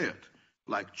being shared,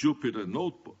 like Jupyter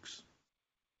notebooks.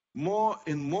 More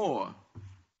and more,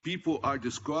 people are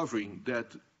discovering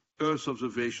that Earth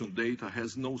observation data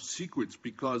has no secrets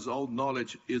because all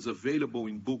knowledge is available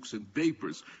in books and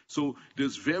papers. So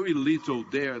there's very little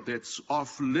there that's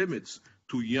off limits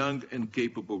to young and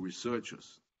capable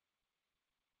researchers.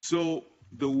 So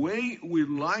the way we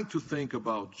like to think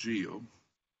about GEO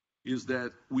is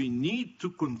that we need to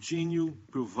continue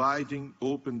providing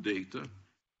open data,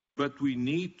 but we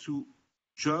need to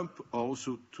jump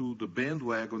also to the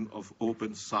bandwagon of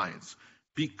open science,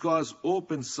 because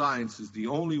open science is the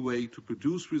only way to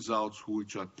produce results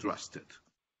which are trusted.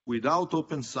 Without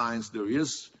open science, there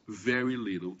is very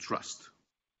little trust.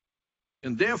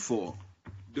 And therefore,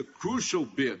 the crucial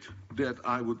bit that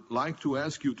I would like to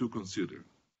ask you to consider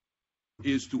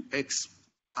is to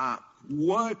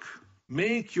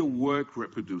make your work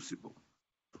reproducible.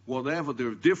 Whatever, there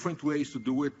are different ways to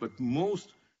do it, but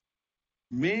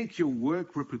make your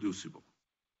work reproducible.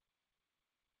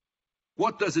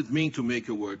 What does it mean to make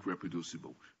your work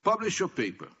reproducible? Publish your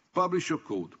paper, publish your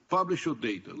code, publish your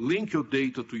data, link your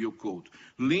data to your code,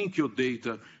 link your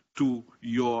data to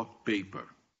your paper.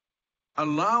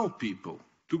 Allow people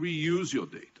to reuse your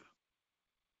data.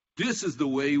 This is the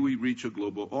way we reach a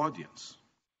global audience.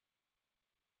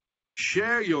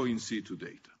 Share your in situ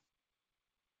data.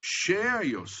 Share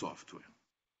your software.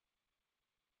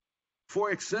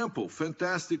 For example,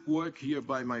 fantastic work here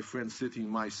by my friend sitting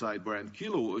my side, Brian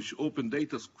Killough, is Open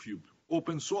Data Cube,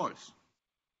 open source,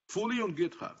 fully on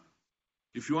GitHub.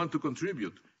 If you want to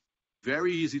contribute,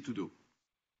 very easy to do.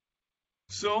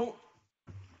 So,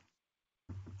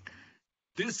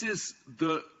 this is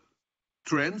the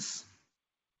trends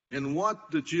And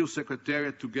what the GEO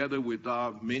Secretariat, together with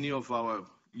many of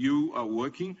you are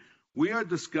working, we are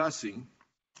discussing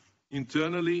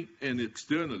internally and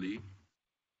externally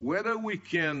whether we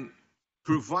can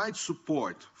provide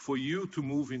support for you to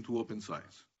move into open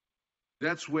science.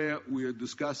 That's where we are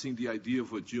discussing the idea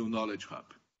of a GEO Knowledge Hub.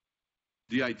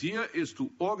 The idea is to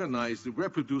organize the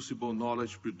reproducible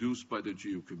knowledge produced by the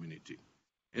GEO community.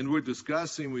 And we're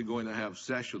discussing, we're going to have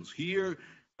sessions here,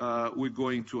 we're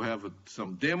going to have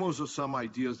some demos of some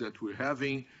ideas that we're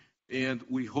having, and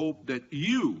we hope that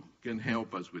you can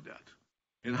help us with that.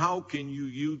 And how can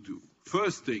you do?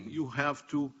 First thing, you have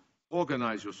to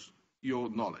organize your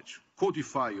knowledge,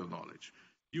 codify your knowledge.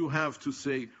 You have to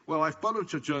say, well, I've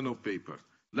published a journal paper.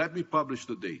 Let me publish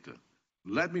the data.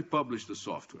 Let me publish the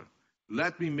software.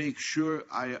 Let me make sure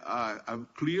I'm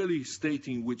clearly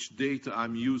stating which data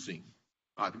I'm using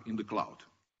in the cloud.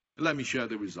 Let me share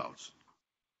the results.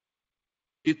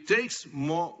 It takes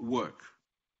more work,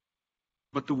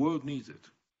 but the world needs it.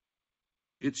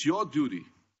 It's your duty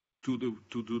to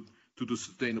the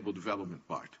sustainable development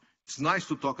part. It's nice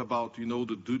to talk about,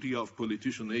 the duty of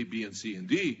politician A, B, and C, and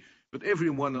D, but every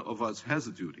one of us has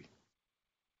a duty.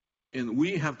 And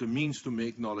we have the means to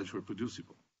make knowledge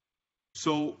reproducible.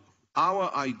 So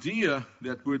our idea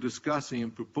that we're discussing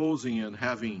and proposing and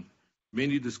having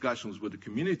many discussions with the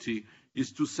community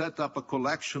is to set up a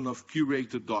collection of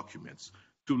curated documents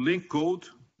to link code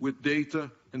with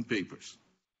data and papers.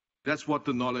 That's what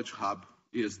the Knowledge Hub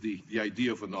is, the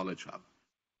idea of a Knowledge Hub.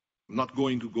 I'm not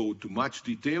going to go into much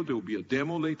detail. There will be a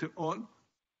demo later on.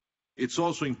 It's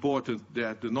also important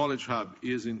that the Knowledge Hub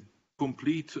is in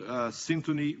complete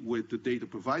synchrony with the data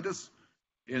providers,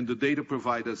 and the data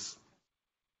providers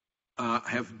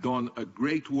have done a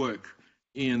great work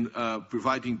in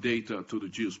providing data to the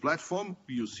GEOS platform.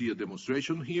 You see a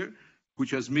demonstration here,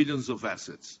 which has millions of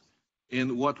assets.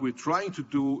 And what we're trying to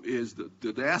do is that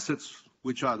the assets,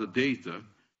 which are the data,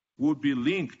 would be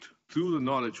linked through the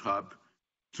Knowledge Hub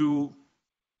to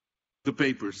the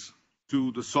papers,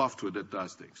 to the software that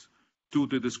does things, to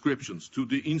the descriptions, to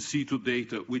the in situ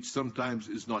data, which sometimes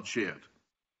is not shared.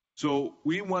 So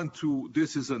we want to,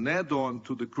 this is an add-on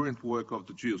to the current work of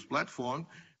the GEOS platform,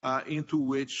 into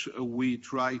which we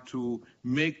try to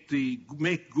make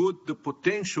good the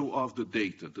potential of the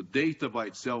data. The data by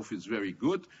itself is very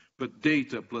good, but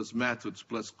data plus methods,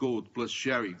 plus code, plus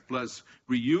sharing, plus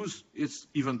reuse is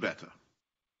even better.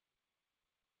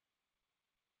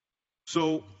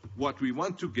 So what we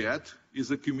want to get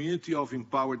is a community of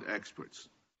empowered experts,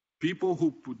 people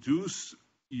who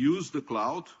use the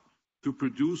cloud to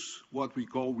produce what we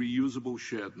call reusable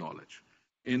shared knowledge,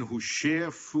 and who share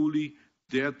fully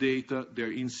their data,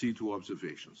 their in situ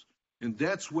observations. And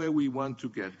that's where we want to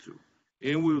get to.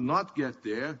 And we will not get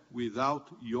there without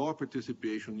your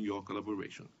participation, your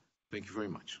collaboration. Thank you very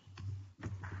much.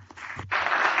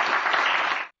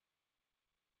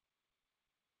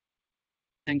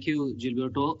 Thank you,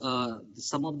 Gilberto.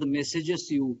 Some of the messages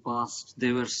you passed,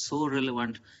 they were so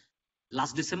relevant.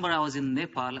 Last December, I was in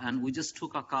Nepal, and we just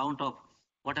took account of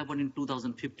what happened in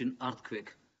 2015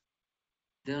 earthquake.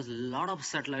 There's a lot of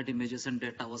satellite images and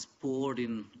data was poured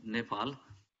in Nepal,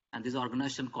 and this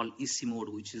organization called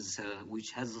ECMOD,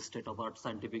 which has a state-of-the-art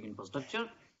scientific infrastructure.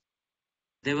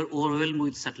 They were overwhelmed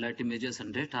with satellite images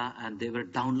and data, and they were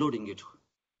downloading it.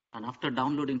 And after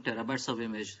downloading terabytes of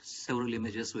image, several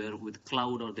images were with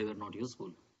cloud or they were not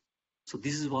useful. So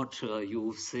this is what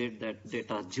you said, that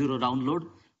data zero download,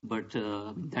 but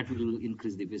that will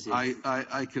increase the basic.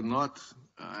 I can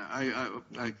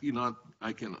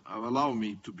allow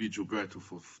me to be Gilberto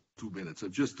for 2 minutes,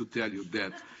 just to tell you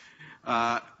that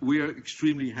we are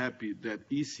extremely happy that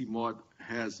ECMOD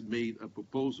has made a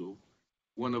proposal,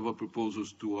 one of our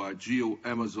proposals to our GEO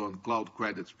Amazon Cloud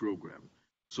Credits program.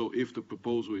 So if the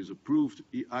proposal is approved,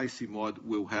 ECMOD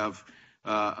will have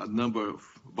a number of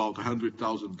about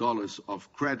 $100,000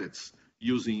 of credits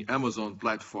using Amazon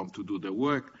platform to do their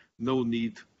work. No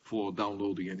need for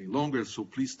downloading any longer. So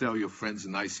please tell your friends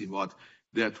in ECMOD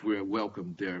that we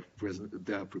welcome their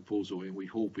proposal, and we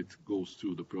hope it goes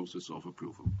through the process of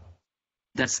approval.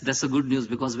 That's a good news,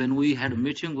 because when we had a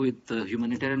meeting with the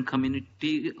humanitarian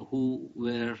community who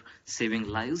were saving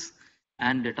lives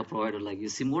and data provider like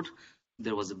ECMOD,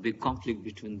 there was a big conflict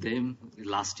between them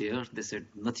last year. They said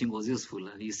nothing was useful,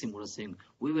 and ECMOD was saying,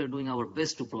 we were doing our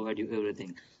best to provide you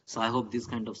everything. So I hope these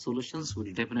kind of solutions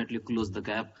will definitely close the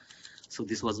gap. So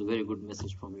this was a very good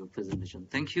message from your presentation.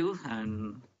 Thank you.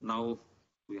 And now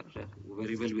we are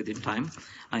very well within time.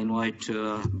 I invite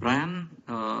Brian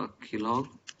Killough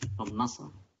from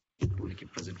NASA to make a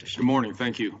presentation. Good morning.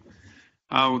 Thank you.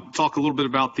 I'll talk a little bit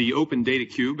about the Open Data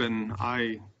Cube, and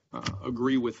I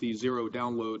agree with the zero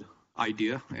download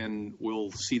idea, and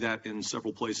we'll see that in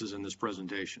several places in this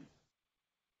presentation.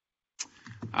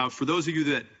 For those of you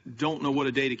that don't know what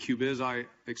a data cube is, I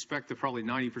expect that probably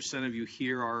 90% of you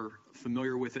here are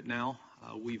familiar with it now.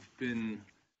 We've been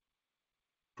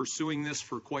pursuing this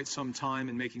for quite some time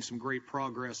and making some great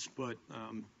progress, but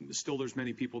still there's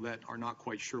many people that are not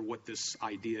quite sure what this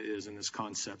idea is and this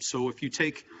concept. So if you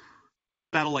take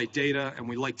satellite data, and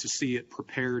we like to see it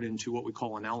prepared into what we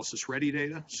call analysis-ready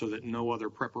data so that no other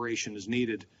preparation is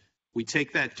needed, we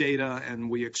take that data and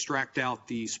we extract out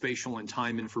the spatial and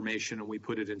time information and we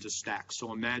put it into stacks.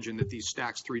 So imagine that these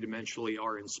stacks three-dimensionally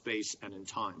are in space and in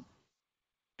time.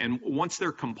 And once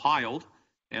they're compiled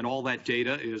and all that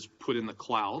data is put in the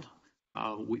cloud,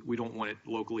 we don't want it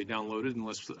locally downloaded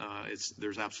unless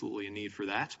there's absolutely a need for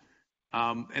that.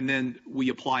 And then we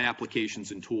apply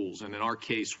applications and tools. And in our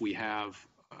case, we have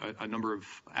a number of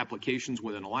applications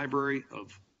within a library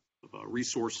of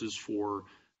resources for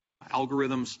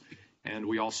algorithms. And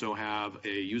we also have a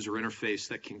user interface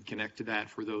that can connect to that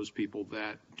for those people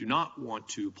that do not want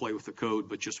to play with the code,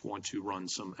 but just want to run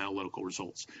some analytical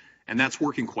results. And that's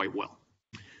working quite well.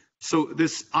 So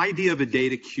this idea of a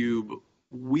data cube,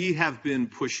 we have been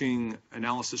pushing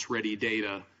analysis-ready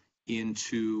data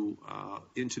into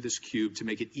this cube to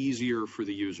make it easier for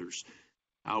the users.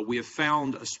 We have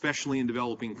found, especially in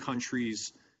developing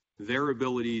countries, their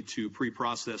ability to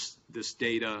pre-process this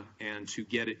data and to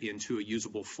get it into a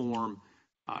usable form,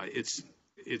 it's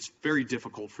very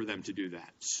difficult for them to do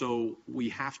that. So we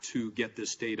have to get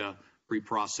this data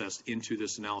pre-processed into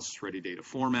this analysis-ready data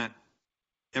format.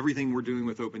 Everything we're doing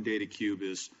with Open Data Cube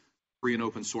is free and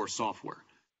open source software.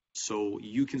 So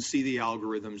you can see the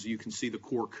algorithms, you can see the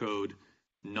core code.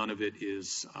 None of it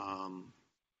is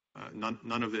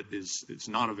it's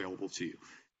not available to you.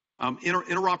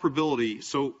 Interoperability.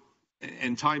 So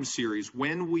and time series.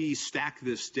 When we stack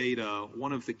this data,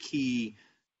 one of the key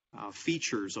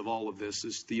features of all of this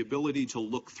is the ability to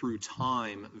look through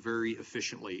time very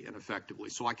efficiently and effectively.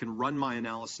 So I can run my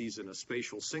analyses in a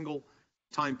spatial single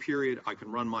time period. I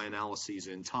can run my analyses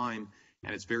in time,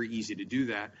 and it's very easy to do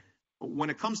that. But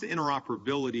when it comes to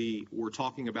interoperability, we're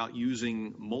talking about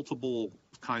using multiple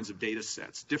kinds of data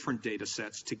sets, different data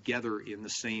sets together in the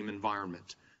same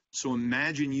environment. So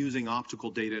imagine using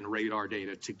optical data and radar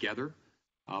data together.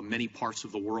 Many parts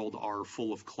of the world are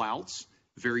full of clouds,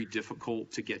 very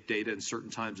difficult to get data in certain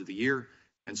times of the year,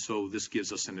 and so this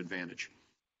gives us an advantage.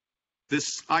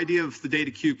 This idea of the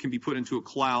data cube can be put into a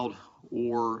cloud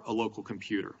or a local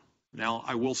computer. Now,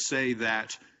 I will say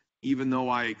that even though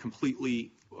I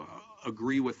completely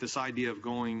agree with this idea of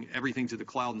going everything to the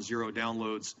cloud and zero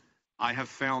downloads, I have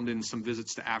found in some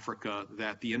visits to Africa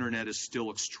that the internet is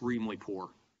still extremely poor.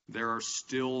 There are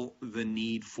still the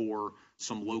need for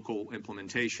some local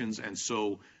implementations, and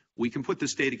so we can put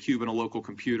this data cube in a local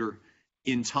computer.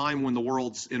 In time when the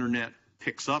world's internet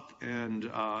picks up and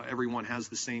everyone has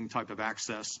the same type of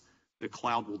access, the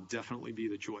cloud will definitely be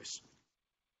the choice.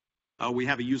 We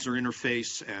have a user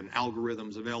interface and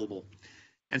algorithms available.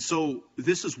 And so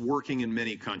this is working in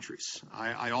many countries.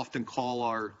 I often call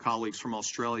our colleagues from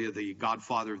Australia the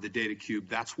godfather of the data cube.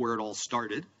 That's where it all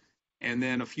started. And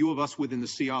then a few of us within the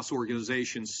CEOS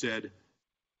organization said,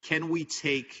 can we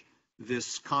take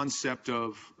this concept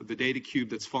of the data cube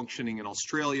that's functioning in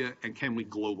Australia and can we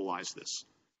globalize this?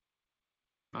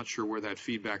 Not sure where that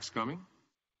feedback's coming.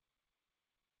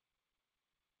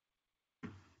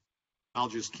 I'll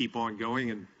just keep on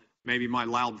going and maybe my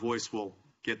loud voice will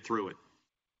get through it.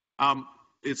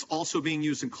 It's also being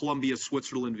used in Colombia,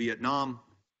 Switzerland, Vietnam.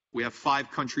 We have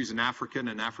 5 countries in Africa and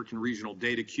an African regional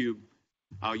data cube.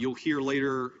 You'll hear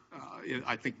later,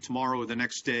 I think tomorrow or the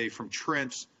next day, from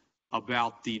Trent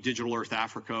about the Digital Earth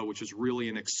Africa, which is really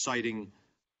an exciting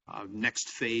next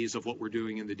phase of what we're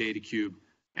doing in the data cube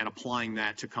and applying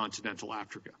that to continental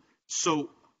Africa.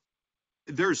 So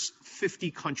there's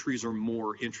 50 countries or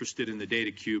more interested in the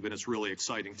data cube, and it's really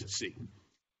exciting to see.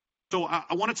 So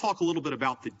I want to talk a little bit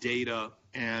about the data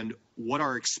and what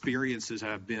our experiences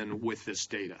have been with this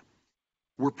data.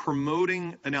 We're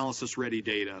promoting analysis-ready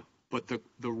data, but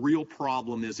the real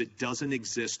problem is it doesn't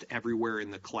exist everywhere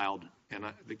in the cloud. And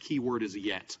the key word is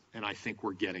yet, and I think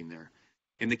we're getting there.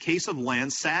 In the case of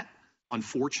Landsat,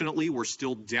 unfortunately, we're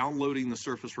still downloading the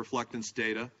surface reflectance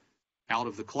data out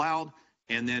of the cloud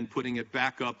and then putting it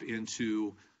back up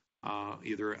into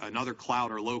either another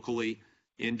cloud or locally,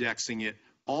 indexing it.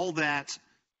 All that,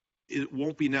 it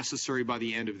won't be necessary by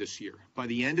the end of this year. By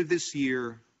the end of this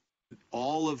year,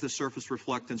 all of the surface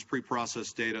reflectance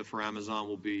pre-processed data for Amazon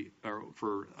will be, or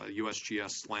for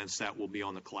USGS Landsat will be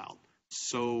on the cloud.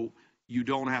 So you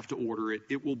don't have to order it.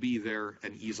 It will be there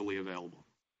and easily available.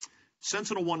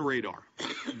 Sentinel-1 radar,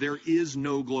 there is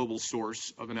no global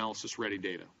source of analysis-ready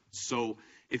data. So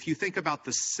if you think about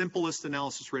the simplest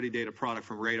analysis-ready data product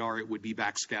from radar, it would be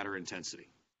backscatter intensity.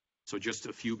 So just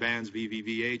a few bands,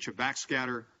 VVVH of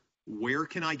backscatter. Where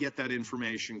can I get that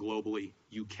information globally?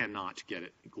 You cannot get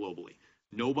it globally.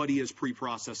 Nobody is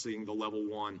pre-processing the level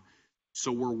 1.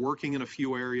 So we're working in a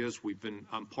few areas.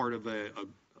 I'm part of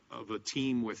a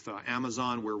team with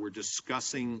Amazon where we're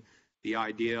discussing the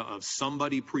idea of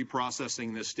somebody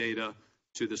pre-processing this data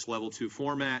to this level 2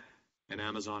 format, and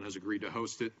Amazon has agreed to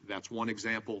host it. That's one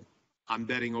example. I'm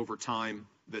betting over time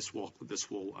this will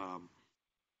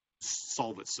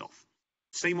solve itself.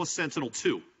 Same with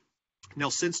Sentinel-2. Now,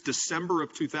 since December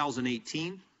of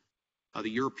 2018, the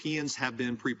Europeans have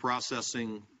been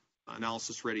pre-processing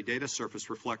analysis-ready data, surface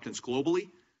reflectance globally,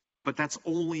 but that's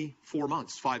only 4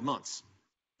 months, 5 months.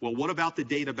 Well, what about the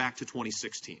data back to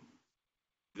 2016?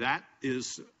 That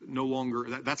is no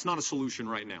longer, that's not a solution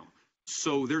right now.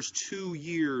 So there's 2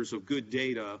 years of good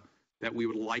data that we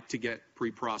would like to get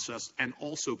pre-processed and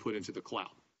also put into the cloud.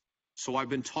 So I've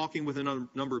been talking with a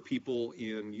number of people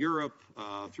in Europe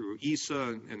through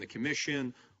ESA and the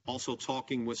Commission, also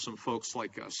talking with some folks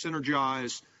like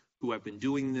Synergize, who have been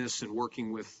doing this and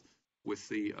working with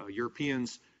the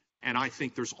Europeans. And I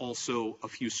think there's also a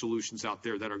few solutions out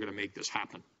there that are going to make this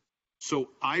happen. So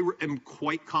I am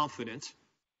quite confident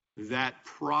that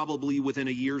probably within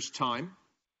a year's time,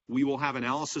 we will have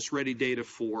analysis-ready data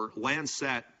for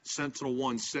Landsat,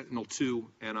 Sentinel-1, Sentinel-2,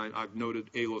 and I've noted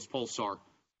ALOS Pulsar.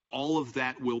 All of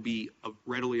that will be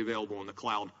readily available in the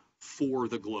cloud for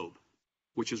the globe,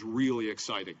 which is really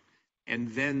exciting. And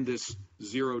then this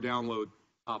zero download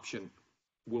option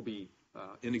will be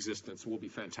in existence, will be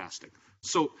fantastic.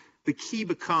 So the key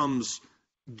becomes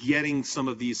getting some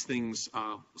of these things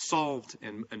solved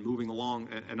and moving along.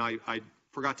 And I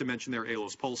forgot to mention there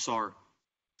ALOS Pulsar.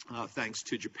 Thanks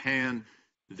to Japan,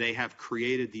 they have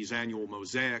created these annual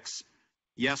mosaics.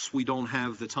 Yes, we don't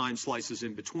have the time slices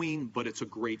in between, but it's a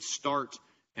great start.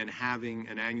 And having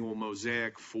an annual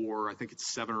mosaic for, I think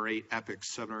it's 7 or 8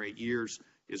 epochs, 7 or 8 years,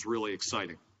 is really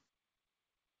exciting.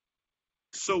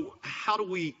 So how do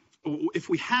we, if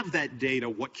we have that data,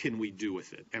 what can we do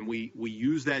with it? And we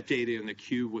use that data in the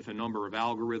cube with a number of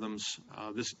algorithms.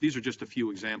 These are just a few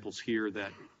examples here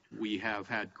that we have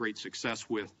had great success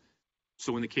with.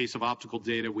 So in the case of optical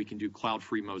data, we can do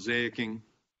cloud-free mosaicing,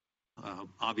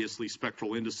 obviously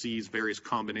spectral indices, various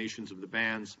combinations of the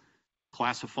bands,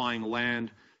 classifying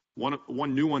land.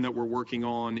 One new one that we're working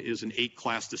on is an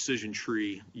 8-class decision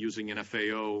tree using an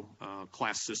FAO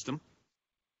class system.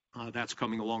 That's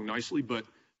coming along nicely, but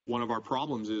one of our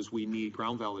problems is we need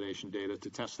ground validation data to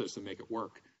test this and make it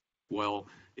work. Well,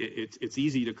 it's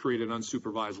easy to create an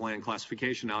unsupervised land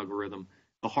classification algorithm.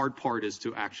 The hard part is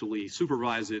to actually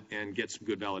supervise it and get some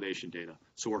good validation data.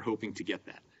 So we're hoping to get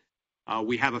that.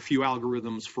 We have a few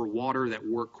algorithms for water that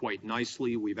work quite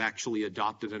nicely. We've actually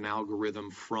adopted an algorithm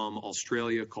from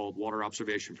Australia called Water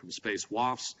Observation from Space,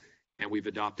 WAFS, and we've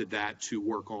adopted that to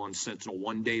work on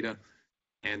Sentinel-1 data.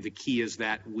 And the key is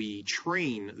that we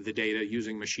train the data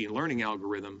using machine learning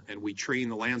algorithm, and we train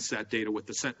the Landsat data with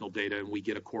the Sentinel data, and we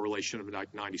get a correlation of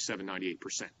like 97,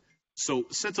 98%. So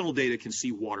Sentinel data can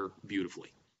see water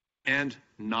beautifully, and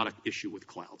not an issue with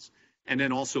clouds. And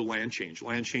then also land change.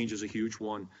 Land change is a huge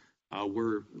one.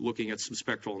 We're looking at some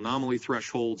spectral anomaly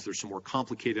thresholds. There's some more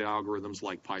complicated algorithms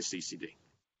like PyCCD.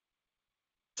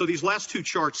 So these last 2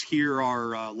 charts here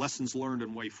are lessons learned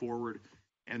and way forward.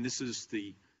 And this is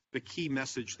the key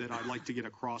message that I'd like to get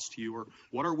across to you, or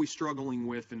what are we struggling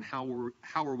with and how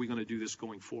are we going to do this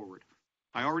going forward?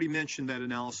 I already mentioned that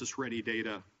analysis-ready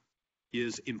data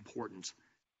is important.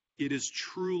 It is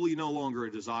truly no longer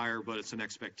a desire, but it's an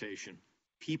expectation.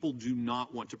 People do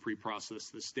not want to pre-process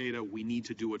this data. We need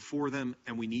to do it for them,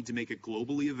 and we need to make it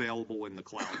globally available in the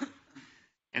cloud.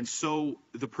 And so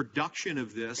the production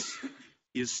of this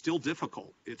is still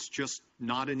difficult. It's just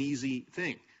not an easy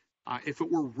thing. If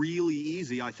it were really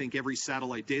easy, I think every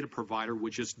satellite data provider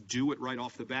would just do it right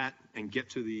off the bat and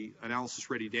get to the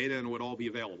analysis-ready data, and it would all be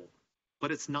available.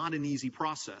 But it's not an easy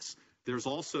process. There's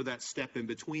also that step in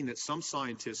between that some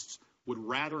scientists would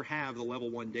rather have the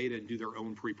level 1 data and do their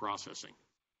own pre-processing.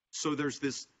 So there's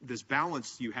this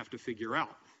balance you have to figure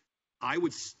out. I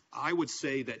would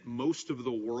say that most of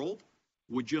the world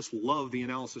would just love the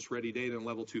analysis-ready data in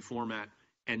level 2 format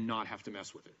and not have to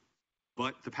mess with it.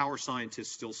 But the power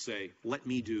scientists still say, let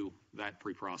me do that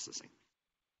pre-processing.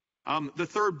 The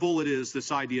third bullet is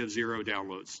this idea of zero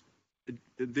downloads.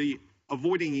 The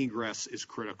avoiding egress is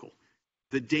critical.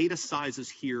 The data sizes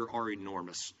here are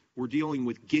enormous. We're dealing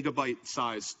with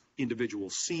gigabyte-sized individual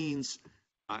scenes.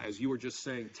 as you were just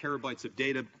saying, terabytes of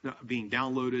data being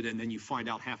downloaded, and then you find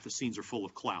out half the scenes are full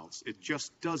of clouds. It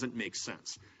just doesn't make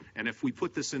sense. And if we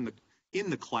put this in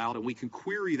the cloud and we can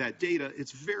query that data,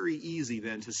 it's very easy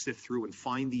then to sift through and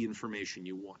find the information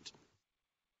you want.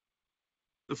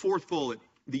 The fourth bullet,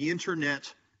 the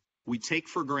internet, we take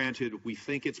for granted, we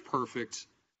think it's perfect.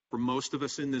 For most of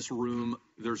us in this room,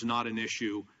 there's not an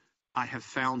issue. I have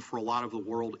found for a lot of the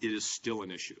world, it is still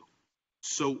an issue.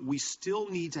 So we still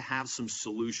need to have some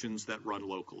solutions that run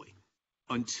locally.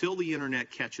 Until the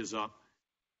internet catches up,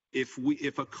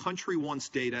 if a country wants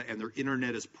data and their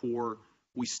internet is poor,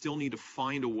 we still need to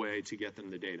find a way to get them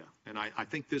the data. And I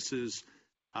think this is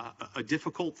a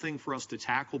difficult thing for us to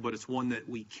tackle, but it's one that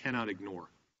we cannot ignore.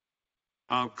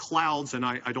 Clouds, and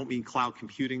I don't mean cloud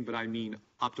computing, but I mean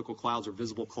optical clouds or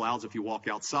visible clouds if you walk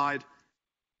outside.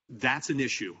 That's an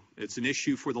issue. It's an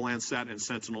issue for the Landsat and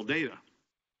Sentinel data.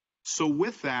 So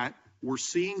with that, we're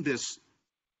seeing this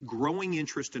growing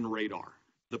interest in radar.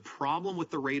 The problem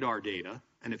with the radar data,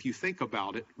 and if you think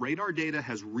about it, radar data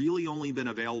has really only been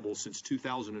available since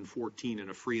 2014 in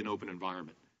a free and open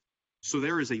environment. So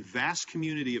there is a vast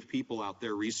community of people out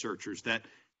there, researchers, that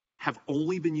have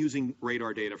only been using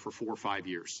radar data for 4 or 5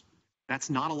 years. That's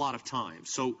not a lot of time.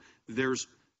 So there's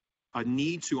a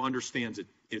need to understand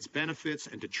its benefits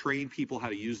and to train people how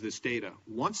to use this data.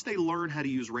 Once they learn how to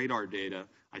use radar data,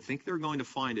 I think they're going to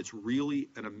find it's really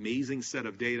an amazing set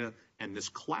of data, and this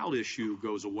cloud issue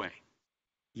goes away.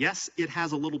 Yes, it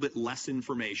has a little bit less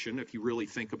information. If you really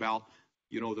think about,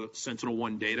 the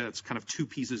Sentinel-1 data, it's kind of 2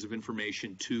 pieces of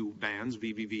information, 2 bands,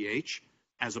 VVVH,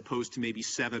 as opposed to maybe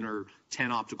 7 or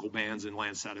 10 optical bands in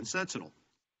Landsat and Sentinel.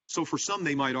 So for some,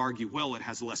 they might argue, well, it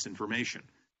has less information.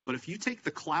 But if you take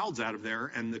the clouds out of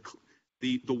there and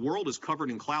the world is covered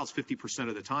in clouds 50%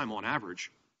 of the time on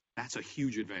average, that's a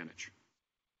huge advantage.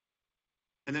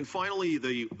 And then finally,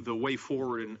 the way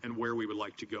forward and where we would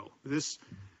like to go. This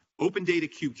Open Data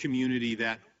Cube community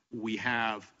that we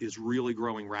have is really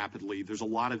growing rapidly. There's a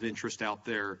lot of interest out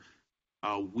there.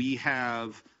 We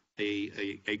have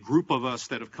a group of us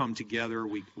that have come together.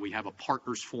 We have a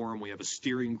partners forum. We have a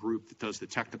steering group that does the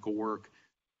technical work.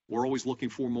 We're always looking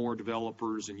for more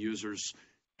developers and users,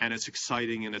 and it's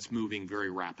exciting and it's moving very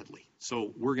rapidly.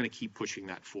 So we're going to keep pushing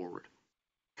that forward.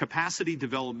 Capacity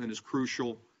development is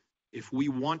crucial. If we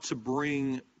want to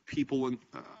bring people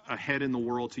ahead in the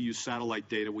world to use satellite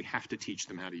data, we have to teach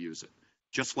them how to use it.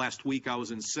 Just last week, I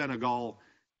was in Senegal,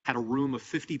 had a room of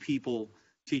 50 people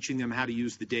teaching them how to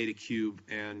use the data cube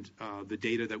and the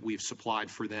data that we've supplied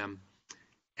for them.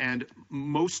 And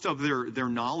most of their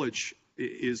knowledge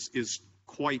is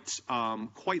quite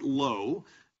low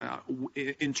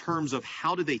in terms of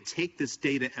how do they take this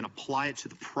data and apply it to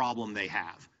the problem they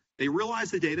have. They realize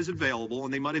the data is available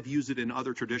and they might have used it in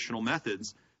other traditional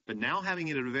methods, but now having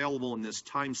it available in this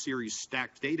time series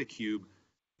stacked data cube,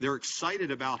 they're excited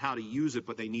about how to use it,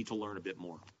 but they need to learn a bit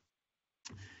more.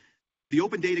 The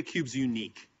Open Data Cube's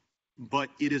unique, but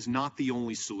it is not the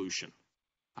only solution.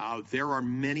 There are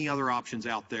many other options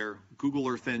out there. Google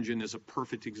Earth Engine is a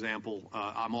perfect example.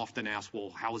 I'm often asked, well,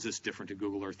 how is this different to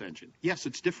Google Earth Engine? Yes,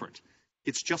 it's different.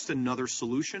 It's just another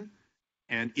solution,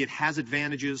 and it has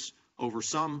advantages over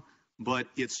some, but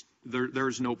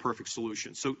there's no perfect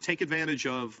solution. So take advantage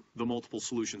of the multiple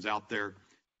solutions out there.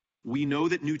 We know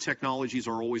that new technologies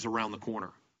are always around the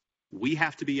corner. We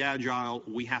have to be agile.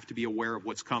 We have to be aware of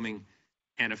what's coming.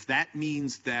 And if that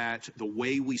means that the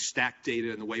way we stack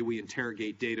data and the way we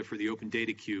interrogate data for the Open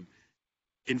Data Cube,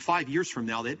 in 5 years from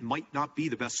now, that might not be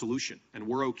the best solution. And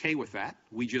we're okay with that.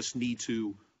 We just need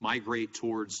to migrate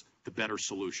towards the better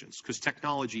solutions because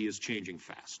technology is changing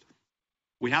fast.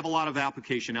 We have a lot of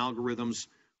application algorithms.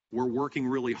 We're working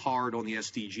really hard on the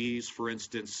SDGs. For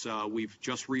instance, we've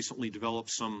just recently developed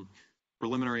some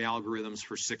preliminary algorithms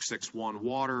for 661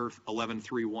 water,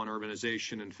 1131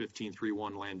 urbanization, and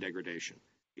 1531 land degradation.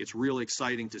 It's really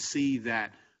exciting to see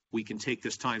that we can take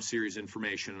this time series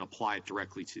information and apply it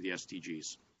directly to the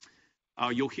SDGs.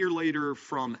 You'll hear later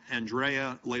from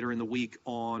Andrea later in the week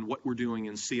on what we're doing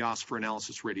in CIOS for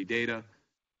analysis-ready data.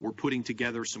 We're putting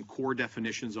together some core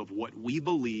definitions of what we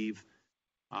believe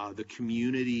the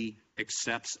community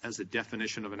accepts as the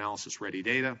definition of analysis-ready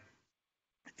data.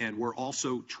 And we're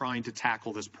also trying to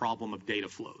tackle this problem of data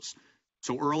flows.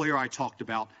 So earlier I talked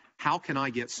about how can I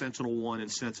get Sentinel-1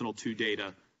 and Sentinel-2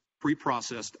 data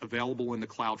pre-processed, available in the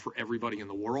cloud for everybody in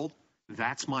the world.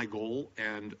 That's my goal,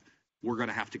 and we're going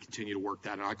to have to continue to work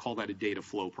that. And I call that a data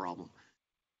flow problem.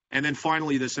 And then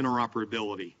finally, this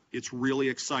interoperability. It's really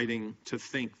exciting to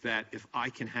think that if I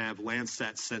can have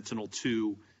Landsat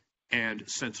Sentinel-2 and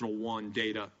Sentinel-1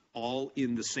 data all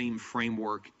in the same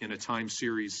framework in a time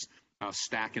series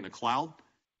stack in a cloud,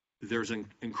 there's an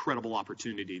incredible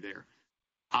opportunity there.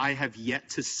 I have yet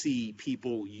to see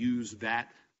people use that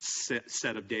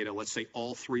set of data, let's say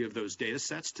all three of those data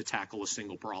sets, to tackle a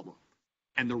single problem.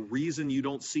 And the reason you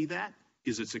don't see that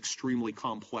is it's extremely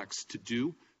complex to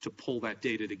do, to pull that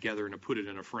data together and to put it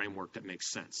in a framework that makes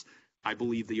sense. I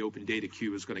believe the Open Data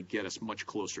Cube is going to get us much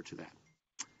closer to that.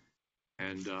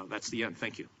 And that's the end.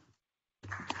 Thank you.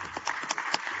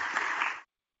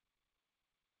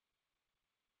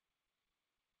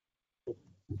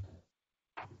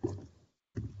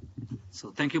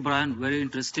 So thank you, Brian. Very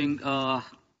interesting.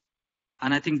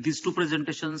 And I think these two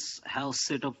presentations have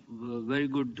set up a very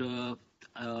good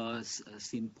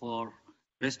scene for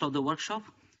rest of the workshop.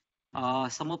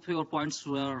 Some of your points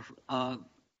were,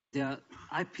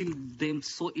 I feel them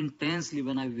so intensely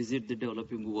when I visit the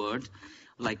developing world,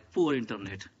 like poor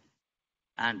internet.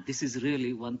 And this is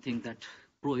really one thing that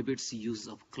prohibits use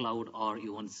of cloud, or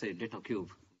you want to say data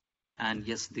cube. And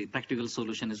yes, the practical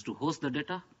solution is to host the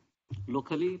data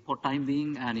locally for time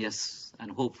being, and yes,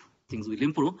 and hope things will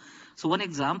improve. So one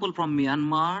example from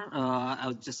Myanmar,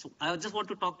 I just want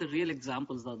to talk the real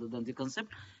examples rather than the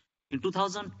concept. In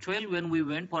 2012, when we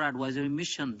went for advisory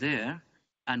mission there,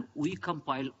 and we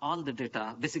compiled all the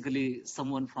data, basically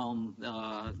someone from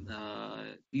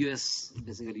US,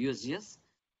 basically USGS,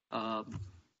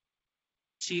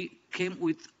 she came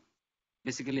with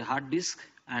basically hard disk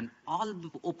and all the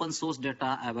open source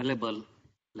data available,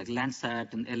 like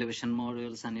Landsat and elevation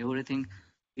models and everything.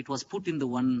 It was put in the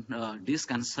one disk,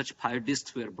 and such 5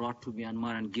 disks were brought to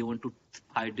Myanmar and given to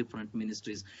 5 different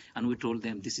ministries. And we told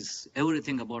them this is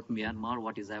everything about Myanmar,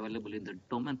 what is available in the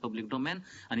domain, public domain.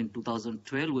 And in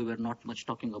 2012, we were not much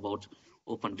talking about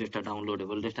open data,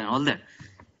 downloadable data, and all that.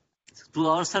 To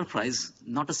our surprise,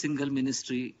 not a single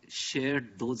ministry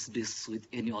shared those disks with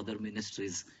any other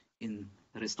ministries in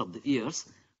the rest of the years.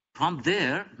 From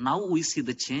there, now we see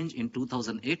the change in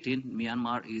 2018.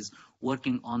 Myanmar is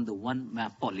working on the one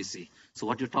map policy. So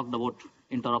what you talked about,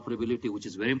 interoperability, which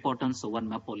is very important. So one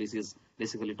map policy is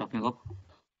basically talking about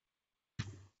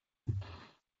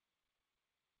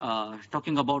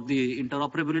the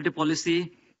interoperability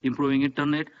policy, improving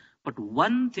internet. But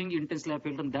one thing intensely I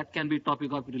felt, and that can be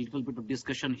topic of a little bit of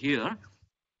discussion here,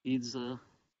 is,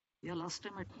 last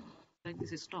time I think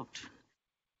this is stopped.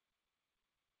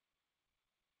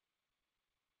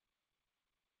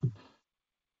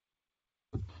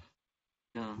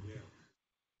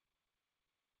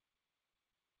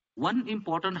 One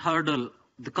important hurdle,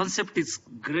 the concept is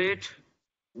great,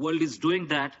 world is doing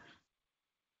that.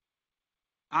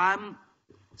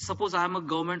 Suppose I'm a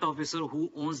government officer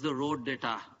who owns the road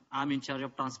data. I'm in charge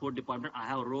of transport department. I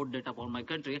have road data for my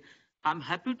country. I'm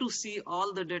happy to see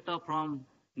all the data from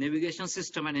navigation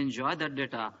system and enjoy that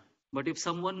data. But if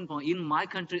someone in my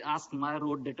country asks my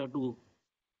road data to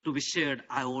be shared,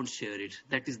 I won't share it.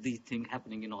 That is the thing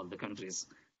happening in all the countries.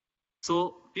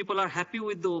 So people are happy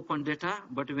with the open data,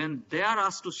 but when they are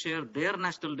asked to share their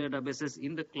national databases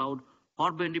in the cloud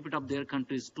for benefit of their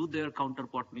countries to their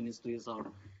counterpart ministries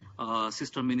or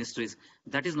sister ministries,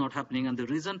 that is not happening. And the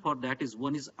reason for that is,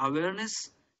 one is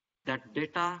awareness that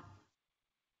data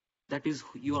that is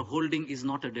you are holding is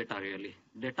not a data really.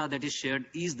 Data that is shared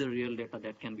is the real data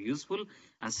that can be useful.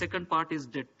 And second part is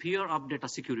that fear of data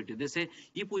security. They say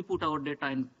if we put our data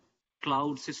in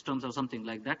cloud systems or something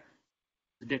like that,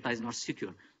 the data is not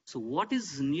secure. So what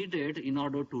is needed in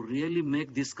order to really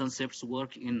make these concepts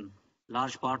work in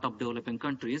large part of developing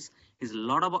countries is a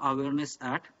lot of awareness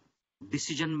at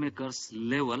decision makers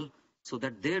level, so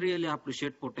that they really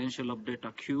appreciate potential of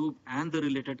data cube and the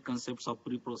related concepts of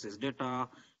pre-processed data,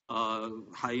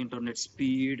 high internet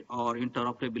speed, or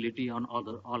interoperability on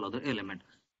all other elements.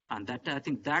 And that, I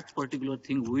think that particular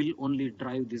thing will only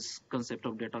drive this concept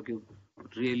of data cube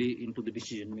really into the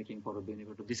decision making for a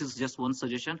benefit. This is just one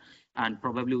suggestion, and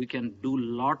probably we can do a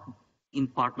lot in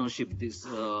partnership, this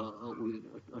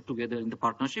together in the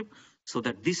partnership, so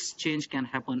that this change can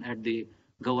happen at the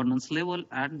governance level,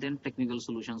 and then technical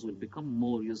solutions will become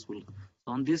more useful.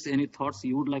 So on this, any thoughts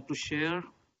you would like to share?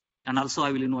 And also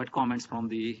I will invite comments from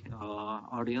the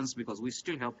audience, because we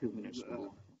still have a few minutes.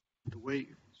 The way,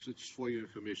 just for your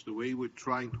information, the way we're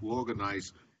trying to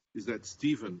organize is that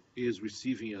Stephen is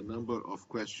receiving a number of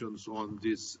questions on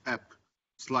this app,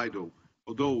 Slido.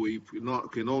 Although we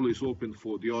can always open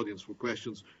for the audience for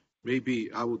questions,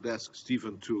 maybe I would ask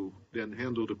Stephen to then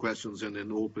handle the questions and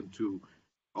then open to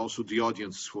also the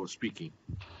audience for speaking.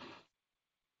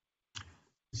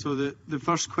 So the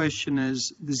first question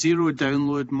is, the zero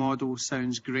download model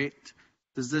sounds great.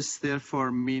 Does this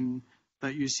therefore mean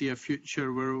that you see a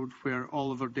future world where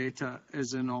all of our data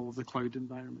is in all of the cloud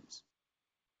environments?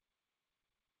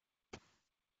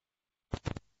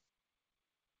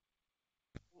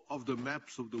 of the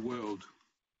maps of the world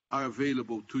are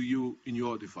available to you in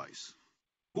your device?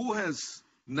 Who has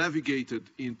navigated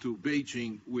into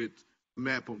Beijing with a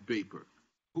map on paper?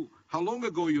 How long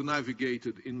ago you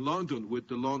navigated in London with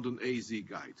the London AZ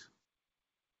guide?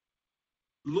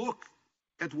 Look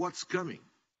at what's coming.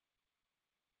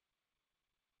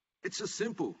 It's a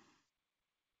simple.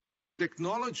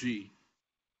 Technology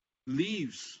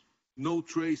leaves no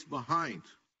trace behind.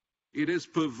 It is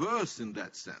perverse in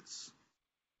that sense.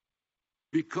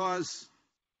 Because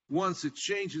once it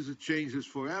changes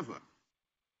forever.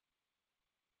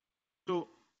 So,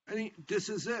 I mean, this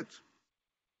is it.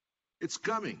 It's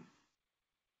coming.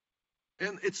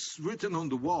 And it's written on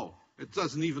the wall. It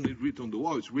doesn't even read written on the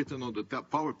wall, it's written on the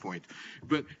PowerPoint.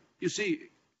 But you see,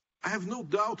 I have no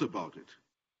doubt about it.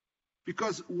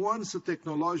 Because once a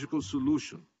technological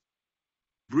solution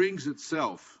brings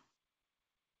itself,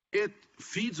 it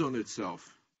feeds on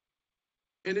itself,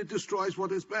 and it destroys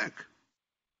what is back.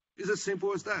 It's as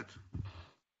simple as that.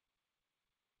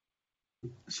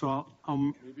 So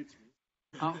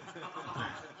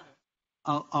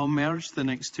I'll merge the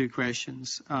next two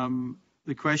questions.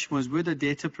 The question was, would a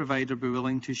data provider be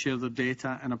willing to share their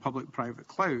data in a public-private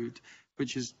cloud,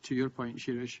 which is to your point,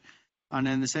 Shirish. And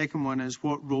then the second one is,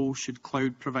 what role should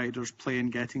cloud providers play in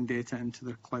getting data into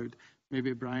their cloud?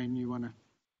 Maybe, Brian, you want to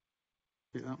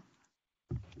take that?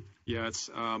 Yeah, it's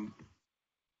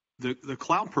the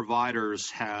cloud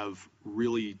providers have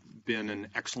really been an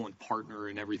excellent partner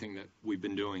in everything that we've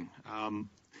been doing.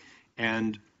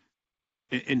 And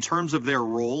in terms of their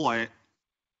role,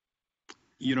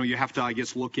 you have to, I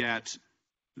guess, look at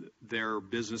their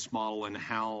business model and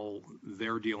how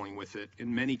they're dealing with it.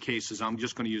 In many cases, I'm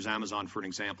just going to use Amazon for an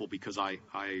example because I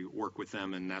work with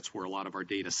them and that's where a lot of our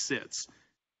data sits.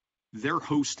 They're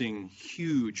hosting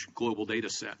huge global data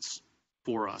sets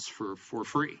for us for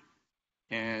free.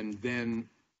 And then,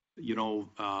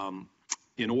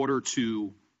 in order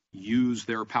to use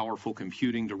their powerful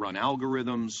computing to run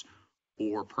algorithms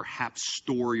or perhaps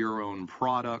store your own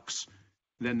products,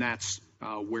 then that's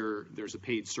where there's a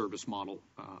paid service model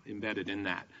embedded in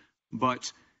that.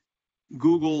 But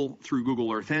Google, through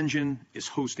Google Earth Engine, is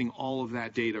hosting all of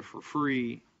that data for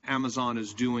free. Amazon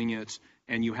is doing it,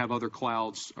 and you have other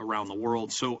clouds around the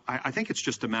world. So I think it's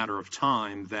just a matter of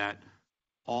time that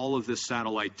all of this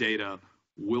satellite data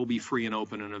will be free and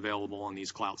open and available on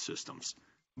these cloud systems.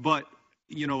 But,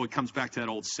 it comes back to that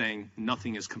old saying,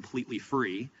 nothing is completely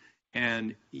free.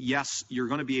 And yes, you're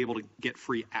going to be able to get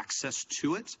free access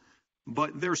to it,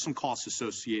 but there's some costs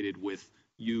associated with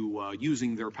you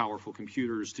using their powerful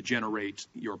computers to generate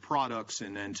your products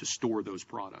and then to store those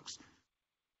products.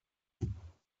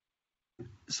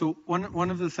 So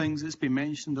one of the things that's been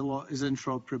mentioned a lot is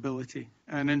interoperability,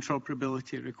 and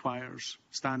interoperability requires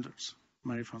standards,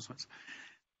 Marie-Françoise.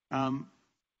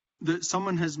 That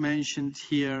someone has mentioned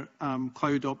here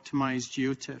cloud-optimized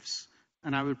GeoTIFFs,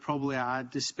 and I would probably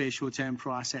add the spatial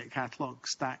temporal asset catalog,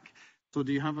 STAC. So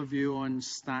do you have a view on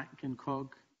STAC and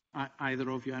COG? Either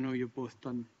of you, I know you've both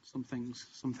done some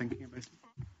thinking about it.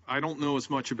 I don't know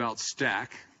as much about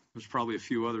STAC. There's probably a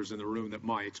few others in the room that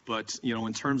might, but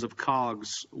in terms of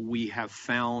COGS, we have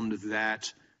found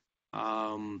that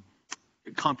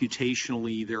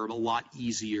computationally they're a lot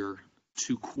easier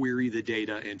to query the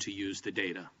data and to use the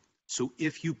data. So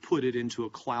if you put it into a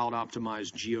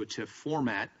cloud-optimized GeoTIFF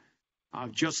format,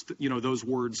 just those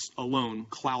words alone,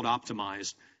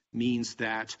 cloud-optimized, means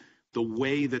that the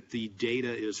way that the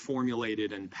data is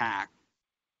formulated and packed,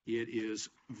 it is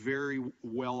very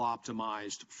well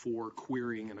optimized for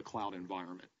querying in a cloud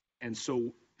environment. And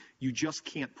so you just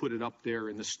can't put it up there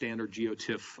in the standard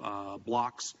GeoTIFF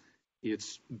blocks.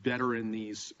 It's better in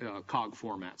these COG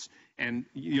formats. And,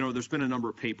 there's been a number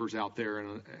of papers out there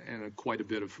and quite a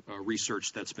bit of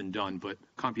research that's been done, but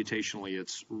computationally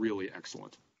it's really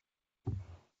excellent.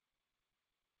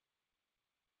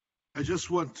 I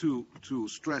just want to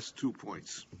stress 2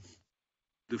 points.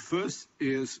 The first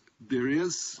is there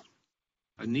is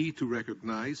a need to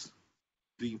recognize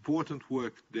the important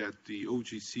work that the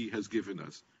OGC has given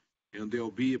us. And there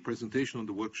will be a presentation on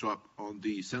the workshop on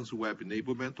the Sensor Web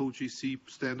Enablement OGC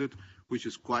standard, which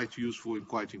is quite useful and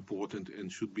quite important and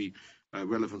should be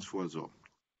relevant for us all.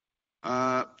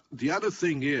 The other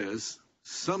thing is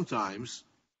sometimes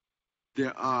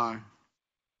there are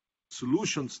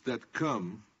solutions that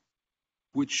come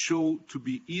which show to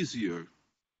be easier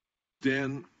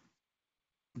than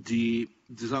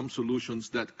some solutions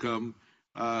that come,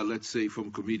 let's say,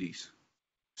 from committees.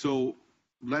 So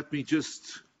let me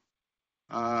just,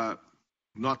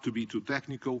 not to be too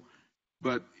technical,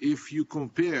 but if you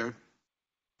compare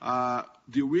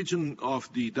the origin of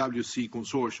the WC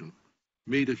consortium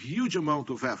made a huge amount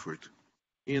of effort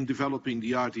in developing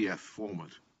the RDF format,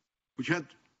 which had,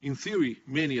 in theory,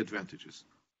 many advantages.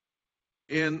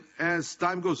 And as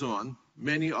time goes on,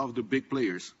 many of the big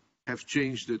players have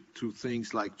changed it to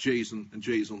things like JSON and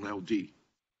JSON LD,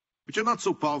 which are not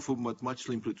so powerful, but much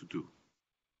simpler to do.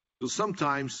 So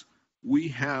sometimes we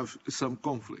have some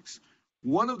conflicts.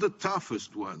 One of the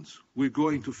toughest ones we're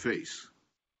going to face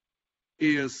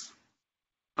is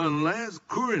unless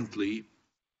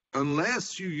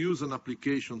you use an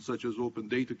application such as Open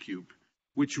Data Cube,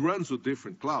 which runs with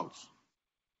different clouds,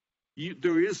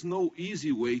 there is no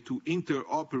easy way to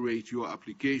interoperate your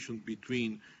application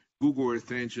between Google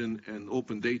Earth Engine and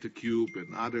Open Data Cube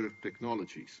and other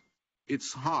technologies.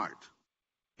 It's hard.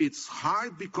 It's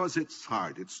hard because it's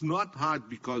hard. It's not hard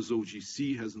because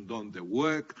OGC hasn't done their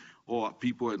work or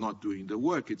people are not doing the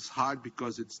work. It's hard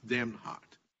because it's damn hard.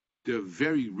 There are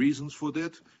very reasons for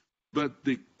that, but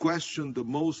the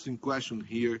most in question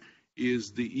here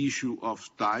is the issue of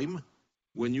time.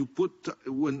 When you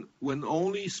when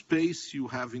only space you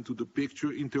have into the picture,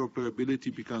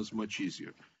 interoperability becomes much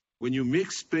easier. When you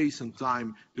mix space and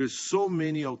time, there's so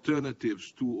many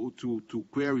alternatives to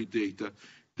query data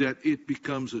that it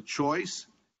becomes a choice,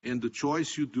 and the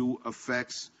choice you do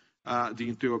affects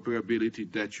the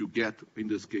interoperability that you get. In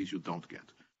this case, you don't get.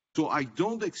 So I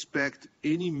don't expect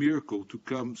any miracle to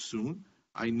come soon.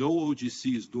 I know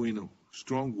OGC is doing a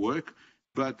strong work,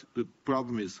 but the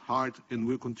problem is hard and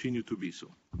will continue to be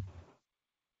so.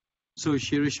 So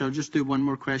Shirish, I'll just do one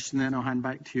more question, then I'll hand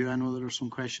back to you. I know there are some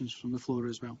questions from the floor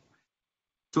as well.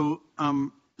 So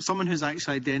someone who's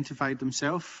actually identified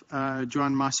themselves,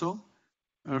 Joan Massel,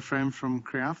 our friend from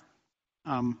Craft,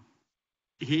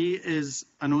 he is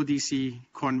an ODC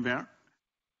convert.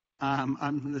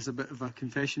 There's a bit of a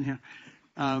confession here.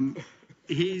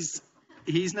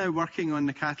 He's now working on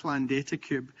the Catalan Data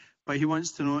Cube, but he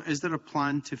wants to know, is there a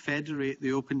plan to federate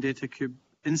the Open Data Cube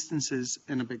instances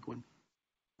in a big one?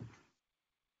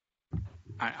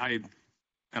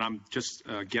 I'm just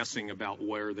guessing about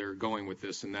where they're going with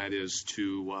this, and that is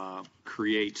to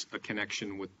create a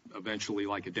connection with eventually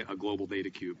like a global data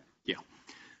cube. Yeah.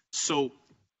 So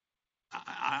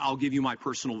I'll give you my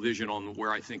personal vision on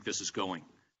where I think this is going.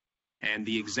 And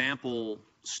the example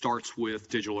starts with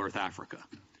Digital Earth Africa.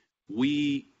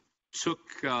 We took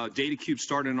Data Cube,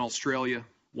 started in Australia,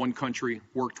 one country,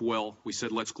 worked well. We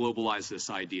said, let's globalize this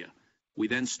idea. We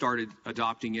then started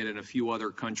adopting it in a few other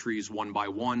countries one by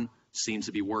one. Seems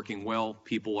to be working well.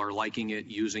 People are liking it,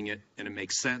 using it, and it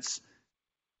makes sense.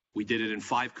 We did it in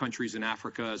 5 countries in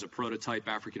Africa as a prototype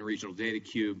African Regional Data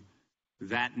Cube.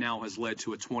 That now has led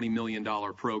to a $20 million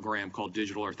program called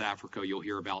Digital Earth Africa you'll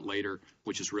hear about later,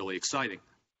 which is really exciting.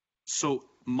 So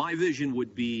my vision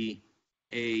would be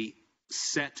a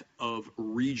set of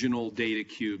regional data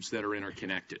cubes that are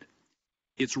interconnected.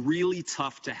 It's really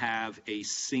tough to have a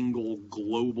single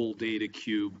global data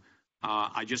cube.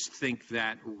 I just think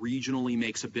that regionally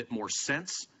makes a bit more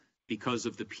sense because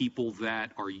of the people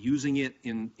that are using it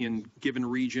in given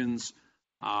regions.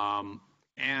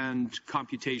 And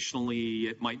computationally,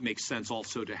 it might make sense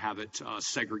also to have it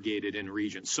segregated in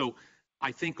regions. So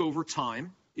I think over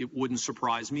time, it wouldn't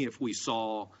surprise me if we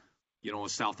saw, a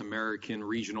South American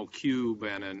regional cube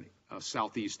and a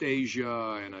Southeast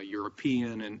Asia and a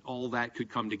European, and all that could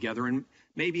come together. And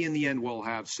maybe in the end, we'll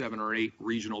have 7 or 8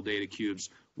 regional data cubes,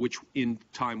 which in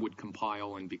time would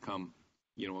compile and become,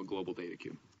 a global data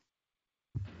cube.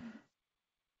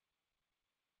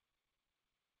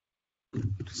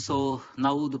 So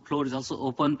now the floor is also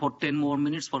open for 10 more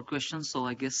minutes for questions. So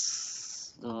I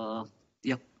guess,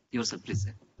 yourself, please.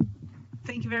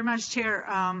 Thank you very much, Chair.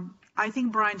 I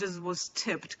think Brian just was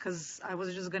tipped because I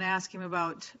was just going to ask him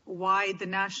about why the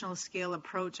national scale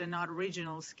approach and not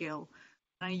regional scale.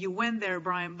 You went there,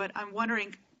 Brian, but I'm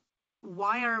wondering,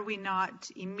 why are we not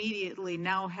immediately,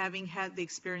 now having had the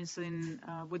experience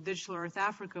with Digital Earth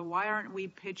Africa, why aren't we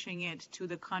pitching it to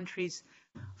the countries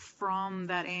from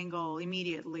that angle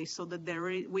immediately so that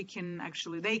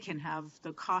they can have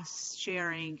the cost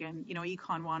sharing and,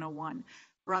 Econ 101,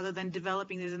 rather than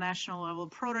developing these national level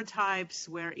prototypes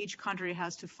where each country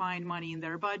has to find money in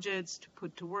their budgets to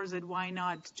put towards it? Why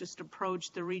not just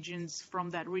approach the regions from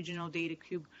that regional data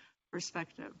cube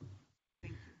perspective?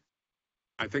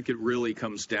 I think it really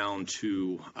comes down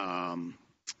to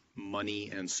money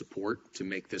and support to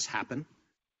make this happen.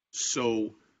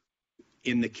 So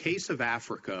in the case of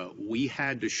Africa, we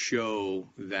had to show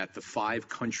that the 5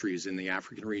 countries in the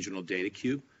African Regional Data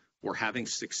Cube were having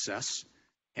success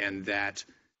and that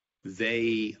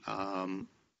they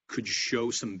could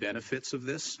show some benefits of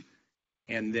this.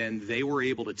 And then they were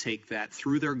able to take that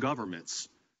through their governments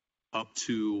up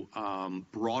to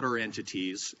broader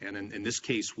entities, and in this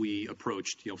case, we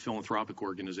approached philanthropic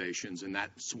organizations, and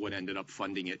that's what ended up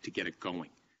funding it to get it going.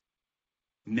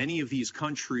 Many of these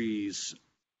countries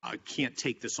can't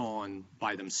take this on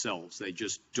by themselves. They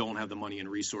just don't have the money and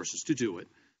resources to do it.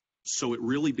 So it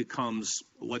really becomes,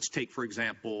 let's take, for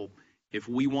example, if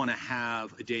we want to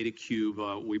have a data cube,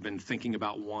 we've been thinking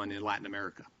about one in Latin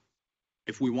America.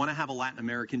 If we want to have a Latin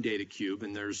American data cube,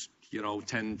 and there's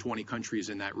 10, 20 countries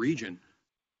in that region,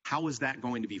 how is that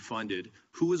going to be funded?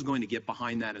 Who is going to get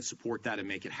behind that and support that and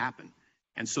make it happen?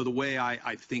 And so the way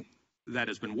I think that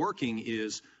has been working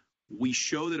is we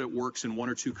show that it works in one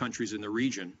or two countries in the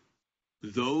region.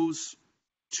 Those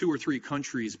 2 or 3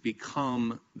 countries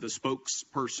become the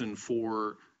spokesperson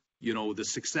for, the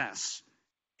success.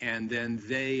 And then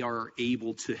they are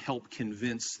able to help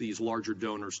convince these larger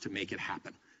donors to make it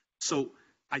happen. So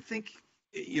I think,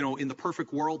 in the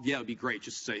perfect world, yeah, it'd be great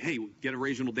just to say, hey, get a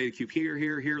regional data cube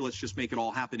here. Let's just make it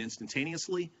all happen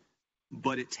instantaneously.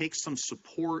 But it takes some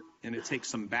support and it takes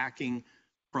some backing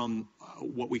from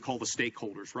what we call the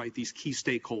stakeholders, right? These key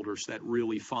stakeholders that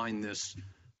really find this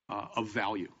of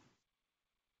value.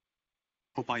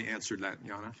 Hope I answered that,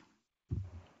 Jana.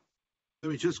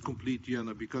 Let me just complete,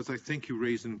 Jana, because I think you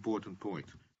raised an important point.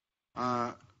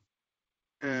 As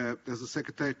a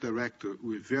Secretariat Director,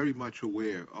 we're very much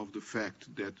aware of the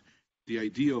fact that the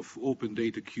idea of open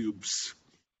data cubes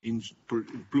in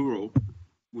plural,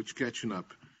 which catching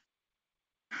up,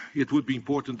 it would be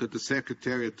important that the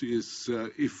Secretariat is,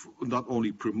 if not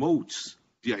only promotes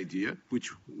the idea, which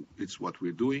is what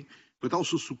we're doing, but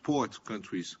also support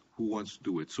countries who want to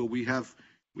do it. So we have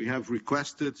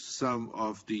requested some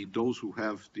of those who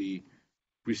have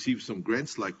received some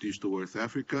grants, like Digital Earth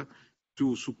Africa,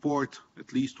 to support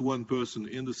at least one person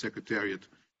in the Secretariat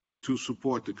to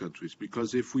support the countries.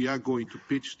 Because if we are going to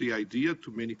pitch the idea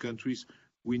to many countries,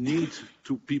 we need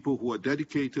people who are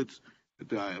dedicated.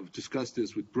 I've discussed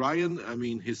this with Brian. I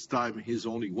mean, he's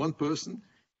only one person.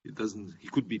 He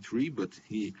could be 3, but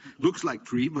he looks like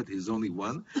 3, but he's only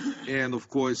 1. And of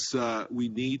course, we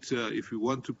need, if we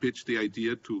want to pitch the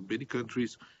idea to many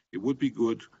countries, it would be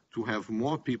good to have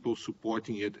more people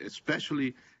supporting it,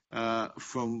 especially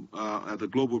from the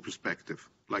global perspective,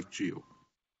 like GEO.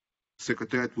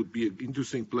 Secretariat would be an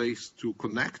interesting place to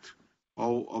connect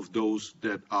all of those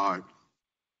that are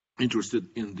interested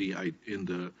in the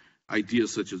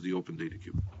ideas such as the Open Data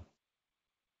Cube.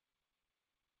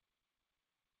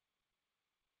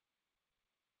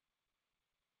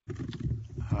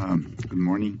 Good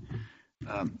morning.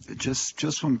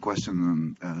 Just one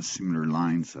question on similar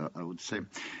lines. I would say,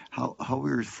 how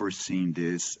we're foreseeing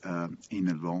this in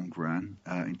the long run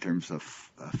in terms of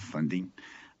funding.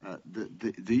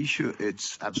 The issue,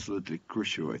 it's absolutely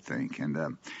crucial, I think, and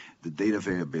the data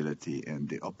availability and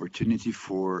the opportunity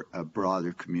for a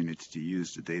broader community to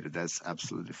use the data, that's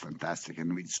absolutely fantastic.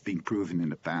 And it's been proven in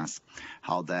the past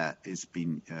how that is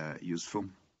being useful.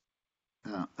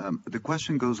 The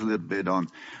question goes a little bit on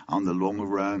the long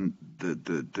run,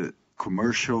 the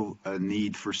commercial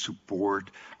need for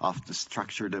support of the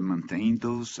structure that maintain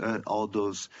those all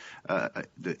those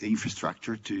the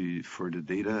infrastructure for the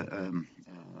data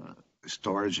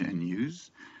storage and use,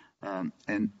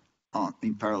 and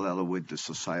in parallel with the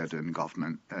society and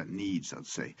government needs, I'd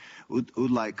say, would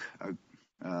like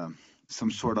some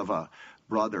sort of a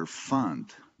broader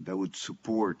fund that would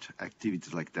support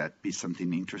activities like that be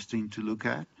something interesting to look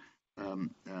at.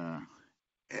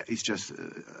 It's just,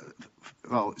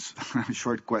 it's a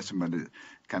short question, but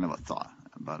kind of a thought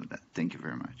about that. Thank you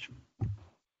very much.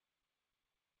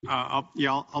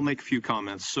 I'll make a few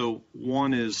comments. So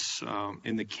one is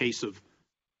in the case of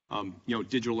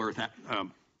Digital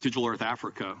Earth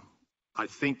Africa, I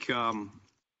think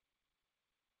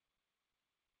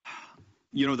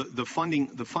the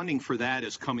funding for that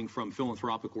is coming from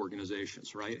philanthropic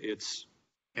organizations, right? It's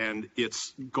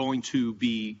going to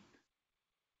be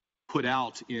put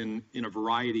out in a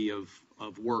variety of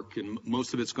work, and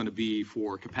most of it's going to be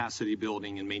for capacity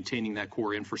building and maintaining that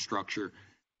core infrastructure.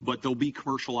 But there'll be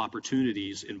commercial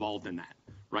opportunities involved in that,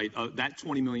 right? That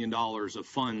 $20 million of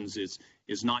funds is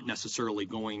not necessarily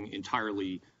going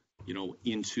entirely,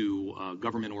 into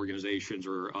government organizations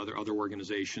or other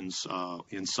organizations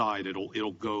inside.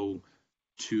 It'll go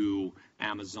to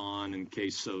Amazon in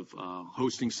case of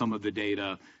hosting some of the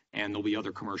data, and there'll be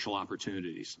other commercial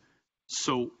opportunities.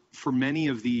 So for many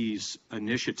of these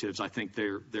initiatives, I think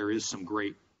there is some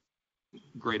great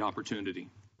opportunity.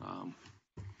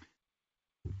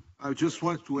 I just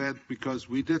want to add, because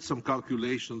we did some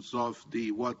calculations of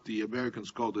what the Americans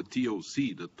call the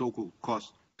TOC, the total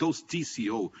cost,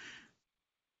 TCO,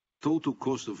 total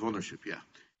cost of ownership, yeah.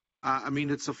 I mean,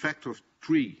 it's a factor of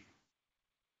 3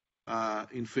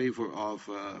 in favor of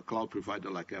a cloud provider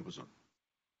like Amazon.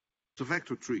 It's a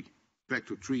factor 3,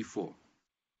 4.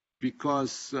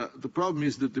 Because the problem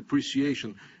is the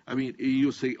depreciation. I mean,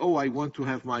 you say, oh, I want to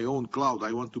have my own cloud.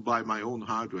 I want to buy my own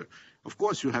hardware. Of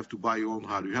course you have to buy your own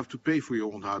hardware. You have to pay for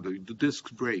your own hardware. The disks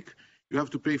break. You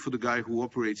have to pay for the guy who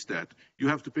operates that. You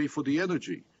have to pay for the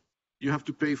energy. You have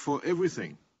to pay for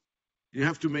everything. You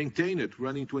have to maintain it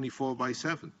running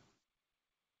 24/7.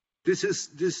 This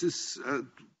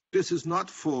is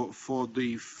not for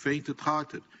the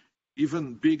faint-hearted.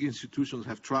 Even big institutions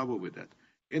have trouble with that.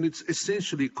 And it's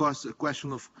essentially a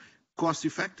question of cost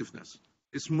effectiveness.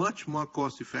 It's much more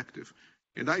cost effective.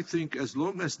 And I think as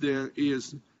long as there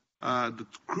is the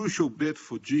crucial bit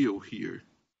for GEO here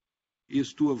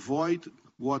is to avoid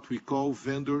what we call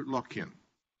vendor lock-in.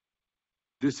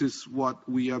 This is what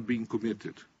we are being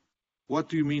committed. What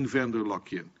do you mean vendor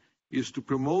lock-in? Is to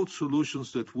promote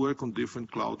solutions that work on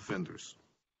different cloud vendors.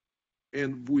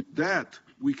 And with that,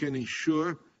 we can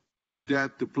ensure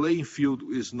that the playing field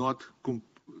is not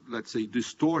let's say,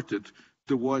 distorted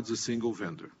towards a single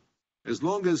vendor. As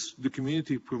long as the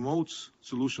community promotes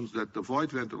solutions that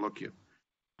avoid vendor lock-in,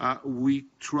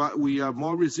 we are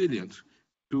more resilient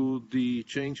to the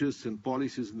changes and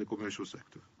policies in the commercial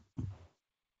sector.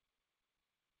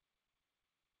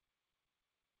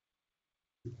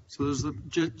 So there's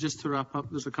just to wrap up,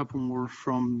 there's a couple more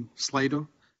from Slido.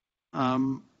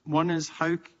 One is,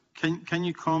 how can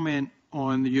you comment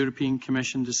on the European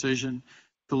Commission decision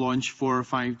to launch 4 or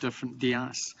 5 different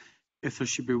DIAS, if there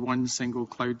should be one single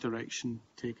cloud direction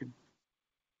taken?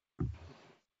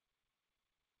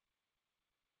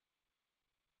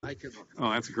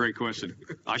 Oh, that's a great question.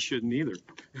 I shouldn't either.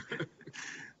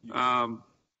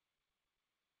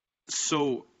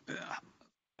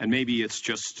 And maybe it's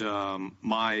just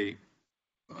my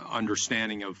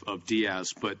understanding of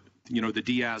DIAS, but the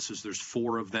DIASs, there's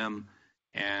 4 of them,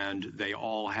 and they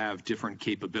all have different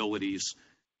capabilities.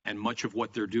 And much of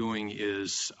what they're doing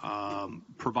is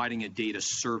providing a data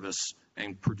service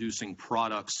and producing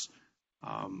products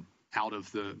out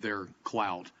of their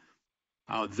cloud.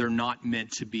 They're not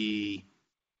meant to be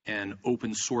an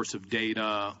open source of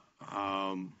data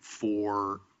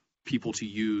for people to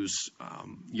use,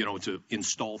 to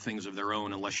install things of their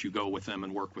own unless you go with them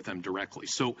and work with them directly.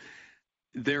 So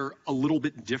they're a little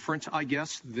bit different, I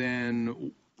guess,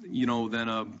 than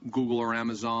a Google or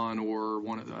Amazon or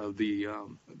one of the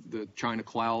China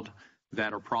cloud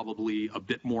that are probably a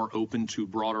bit more open to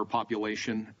broader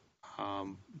population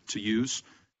to use.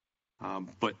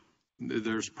 But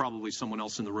there's probably someone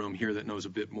else in the room here that knows a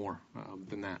bit more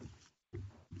than that.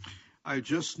 I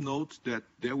just note that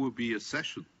there will be a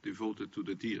session devoted to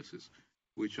the DIASs,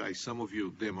 which some of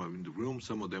them are in the room,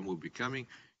 some of them will be coming,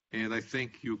 and I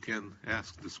think you can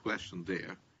ask this question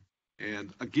there.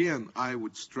 And again, I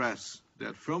would stress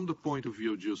that from the point of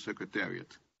view of GEO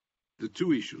Secretariat, the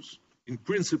 2 issues. In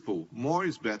principle, more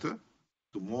is better.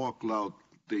 The more cloud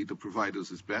data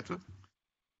providers is better,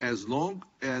 as long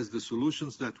as the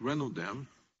solutions that run on them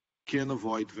can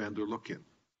avoid vendor lock-in,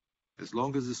 as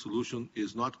long as the solution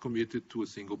is not committed to a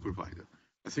single provider.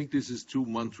 I think this is 2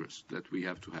 mantras that we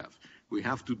have to have. We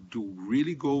have to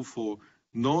really go for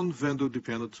non-vendor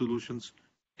dependent solutions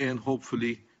and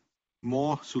hopefully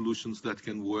more solutions that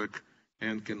can work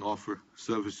and can offer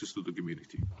services to the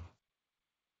community.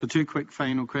 The 2 quick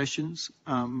final questions.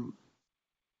 Well,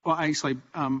 actually,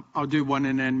 I'll do one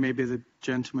and then maybe the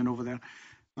gentleman over there.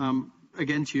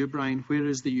 Again to you, Brian, where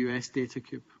is the US data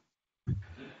cube?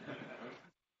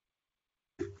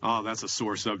 Oh, that's a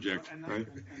sore subject, right?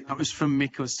 That was from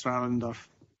Miko Stralendorf.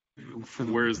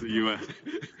 Where is the US?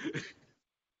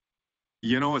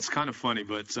 It's kind of funny,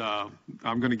 but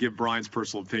I'm going to give Brian's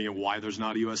personal opinion why there's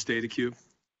not a U.S. data cube.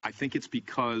 I think it's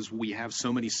because we have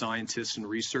so many scientists and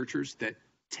researchers that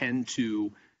tend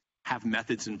to have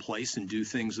methods in place and do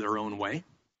things their own way.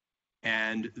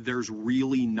 And there's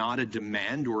really not a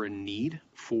demand or a need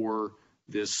for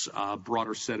this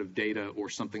broader set of data or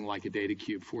something like a data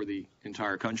cube for the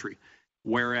entire country.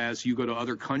 Whereas you go to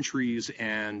other countries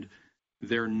and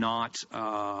they're not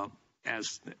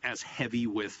as heavy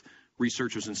with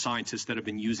researchers and scientists that have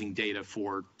been using data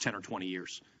for 10 or 20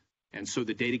 years. And so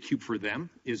the data cube for them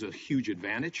is a huge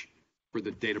advantage for the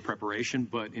data preparation.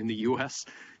 But in the U.S.,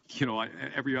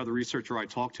 every other researcher I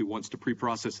talk to wants to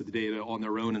pre-process the data on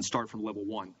their own and start from level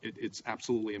 1. It's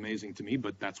absolutely amazing to me,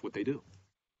 but that's what they do.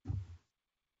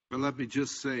 Well, let me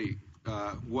just say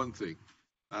one thing.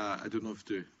 I don't know if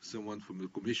there's someone from the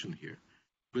Commission here,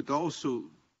 but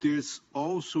there's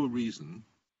also a reason,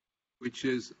 which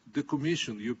is the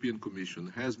Commission, the European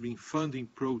Commission, has been funding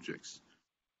projects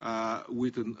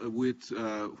with an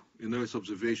Earth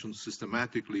observation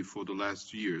systematically for the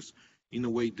last years in a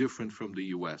way different from the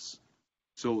U.S.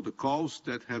 So the calls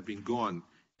that have been gone,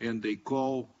 and they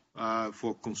call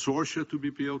for consortia to be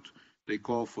built, they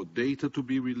call for data to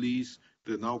be released,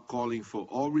 they're now calling for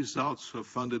all results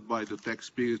funded by the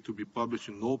taxpayers to be published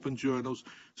in open journals.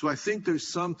 So I think there's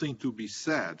something to be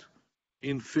said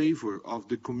in favor of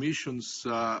the Commission's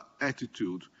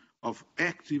attitude of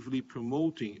actively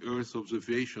promoting Earth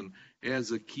observation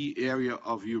as a key area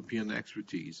of European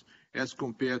expertise, as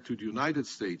compared to the United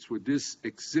States, where this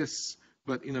exists,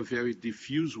 but in a very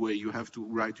diffuse way. You have to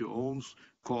write your own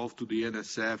call to the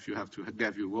NSF, you have to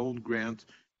have your own grant.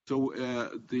 So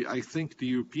I think the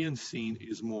European scene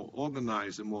is more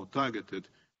organized and more targeted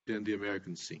than the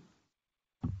American scene.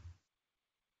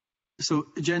 So,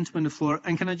 gentleman on the floor,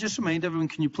 and can I just remind everyone,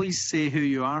 can you please say who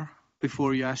you are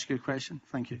before you ask your question?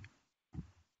 Thank you.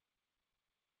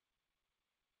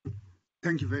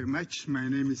 Thank you very much. My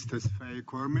name is Tesfaye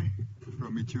Korme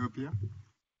from Ethiopia.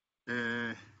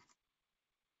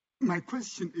 My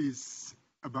question is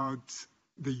about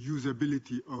the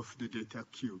usability of the data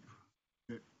cube.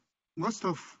 Most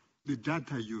of the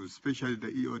data used, especially the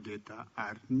EO data,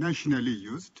 are nationally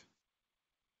used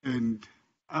and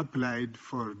applied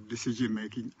for decision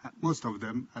making, most of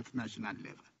them at national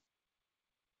level.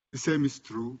 The same is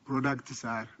true. Products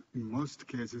are, in most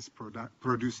cases,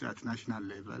 produced at national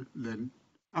level, then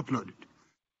uploaded.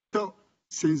 So,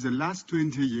 since the last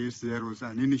 20 years, there was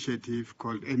an initiative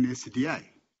called NSDI,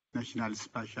 National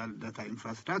Spatial Data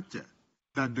Infrastructure,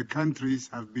 that the countries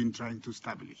have been trying to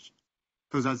establish,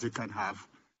 so that they can have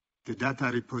the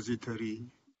data repository,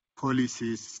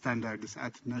 policies, standards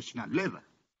at national level.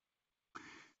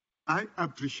 I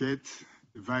appreciate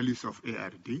the values of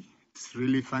ARD. It's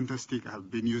really fantastic. I've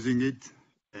been using it,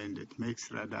 and it makes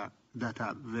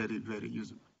data very, very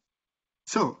usable.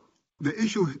 So the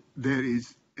issue there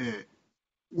is,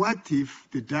 what if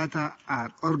the data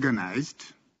are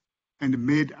organized and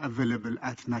made available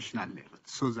at national level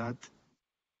so that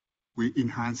we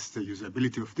enhance the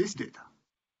usability of this data?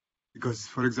 Because,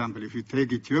 for example, if you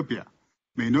take Ethiopia,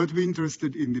 may not be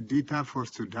interested in the data for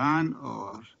Sudan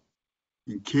or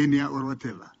in Kenya or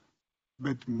whatever,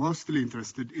 but mostly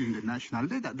interested in the national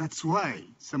data. That's why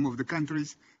some of the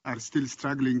countries are still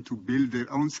struggling to build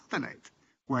their own satellite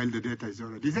while the data is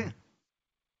already there.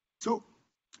 So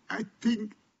I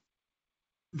think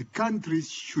the countries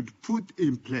should put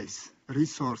in place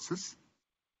resources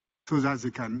so that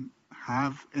they can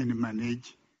have and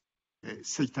manage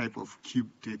such type of cube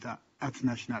data at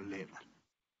national level.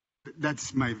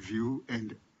 That's my view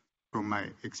and from my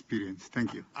experience.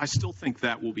 Thank you. I still think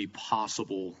that will be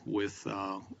possible with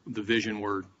the vision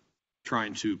we're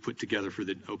trying to put together for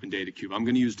the Open Data Cube. I'm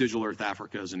going to use Digital Earth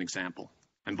Africa as an example.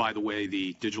 And by the way,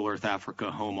 the Digital Earth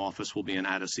Africa home office will be in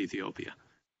Addis, Ethiopia.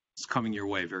 It's coming your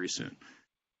way very soon.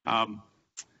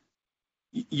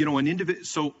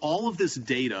 So all of this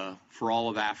data for all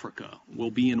of Africa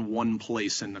will be in one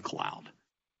place in the cloud.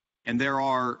 And there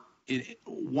are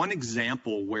one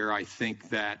example where I think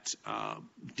that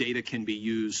data can be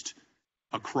used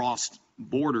across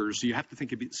borders. You have to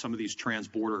think of some of these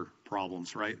transborder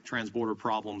problems, right? Transborder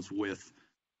problems with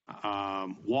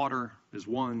water is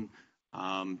one,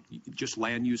 just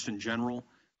land use in general.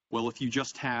 Well, if you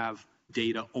just have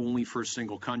data only for a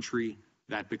single country,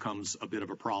 that becomes a bit of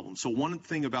a problem. So one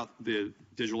thing about the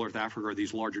Digital Earth Africa or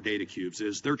these larger data cubes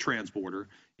is they're transborder.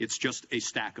 It's just a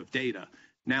stack of data.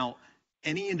 Now,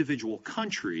 any individual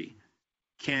country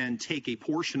can take a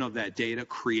portion of that data,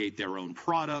 create their own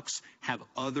products, have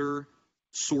other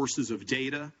sources of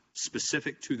data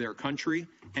specific to their country,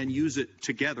 and use it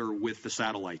together with the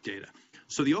satellite data.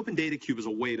 So the Open Data Cube is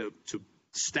a way to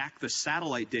stack the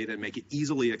satellite data and make it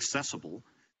easily accessible.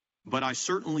 But I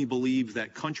certainly believe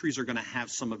that countries are going to have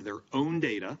some of their own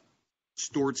data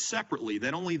stored separately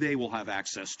that only they will have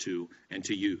access to and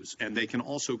to use. And they can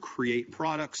also create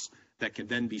products that can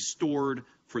then be stored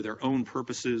for their own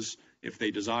purposes if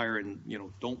they desire and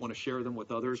don't want to share them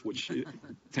with others, which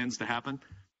tends to happen.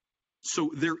 So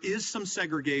there is some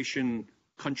segregation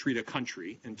country to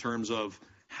country in terms of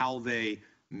how they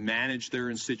manage their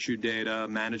in situ data,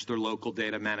 manage their local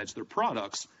data, manage their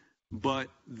products. But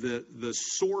the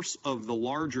source of the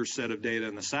larger set of data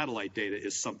and the satellite data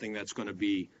is something that's going to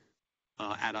be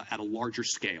at a larger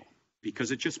scale,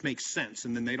 because it just makes sense.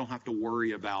 And then they don't have to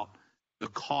worry about the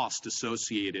cost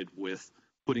associated with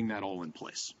putting that all in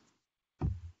place.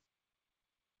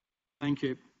 Thank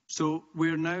you. So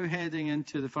we're now heading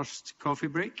into the first coffee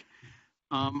break.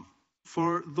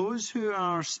 For those who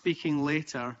are speaking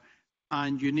later,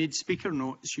 and you need speaker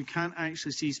notes. You can't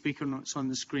actually see speaker notes on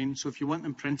the screen, so if you want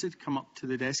them printed, come up to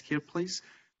the desk here, please.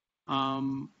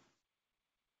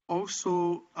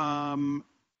 Also,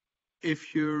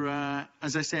 if you're,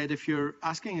 as I said, if you're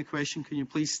asking a question, can you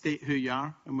please state who you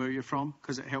are and where you're from,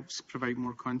 because it helps provide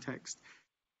more context.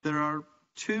 There are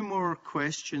two more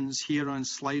questions here on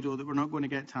Slido that we're not going to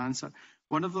get to answer.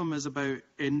 One of them is about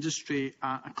industry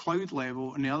at a cloud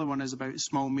level, and the other one is about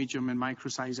small, medium and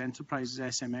micro-sized enterprises,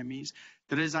 SMMEs.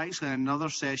 There is actually another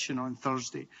session on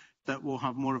Thursday that will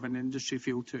have more of an industry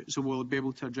feel to it, so we'll be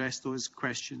able to address those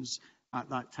questions at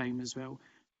that time as well.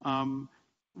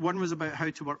 One was about how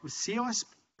to work with CEOs.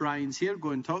 Brian's here, go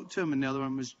and talk to him, and the other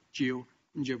one was GEO,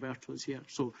 and Gilberto is here.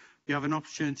 So you have an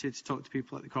opportunity to talk to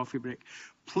people at the coffee break.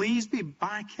 Please be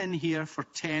back in here for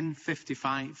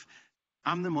 10:55.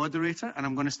 I'm the moderator, and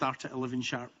I'm going to start at 11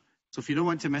 sharp. So if you don't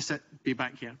want to miss it, be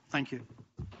back here. Thank you.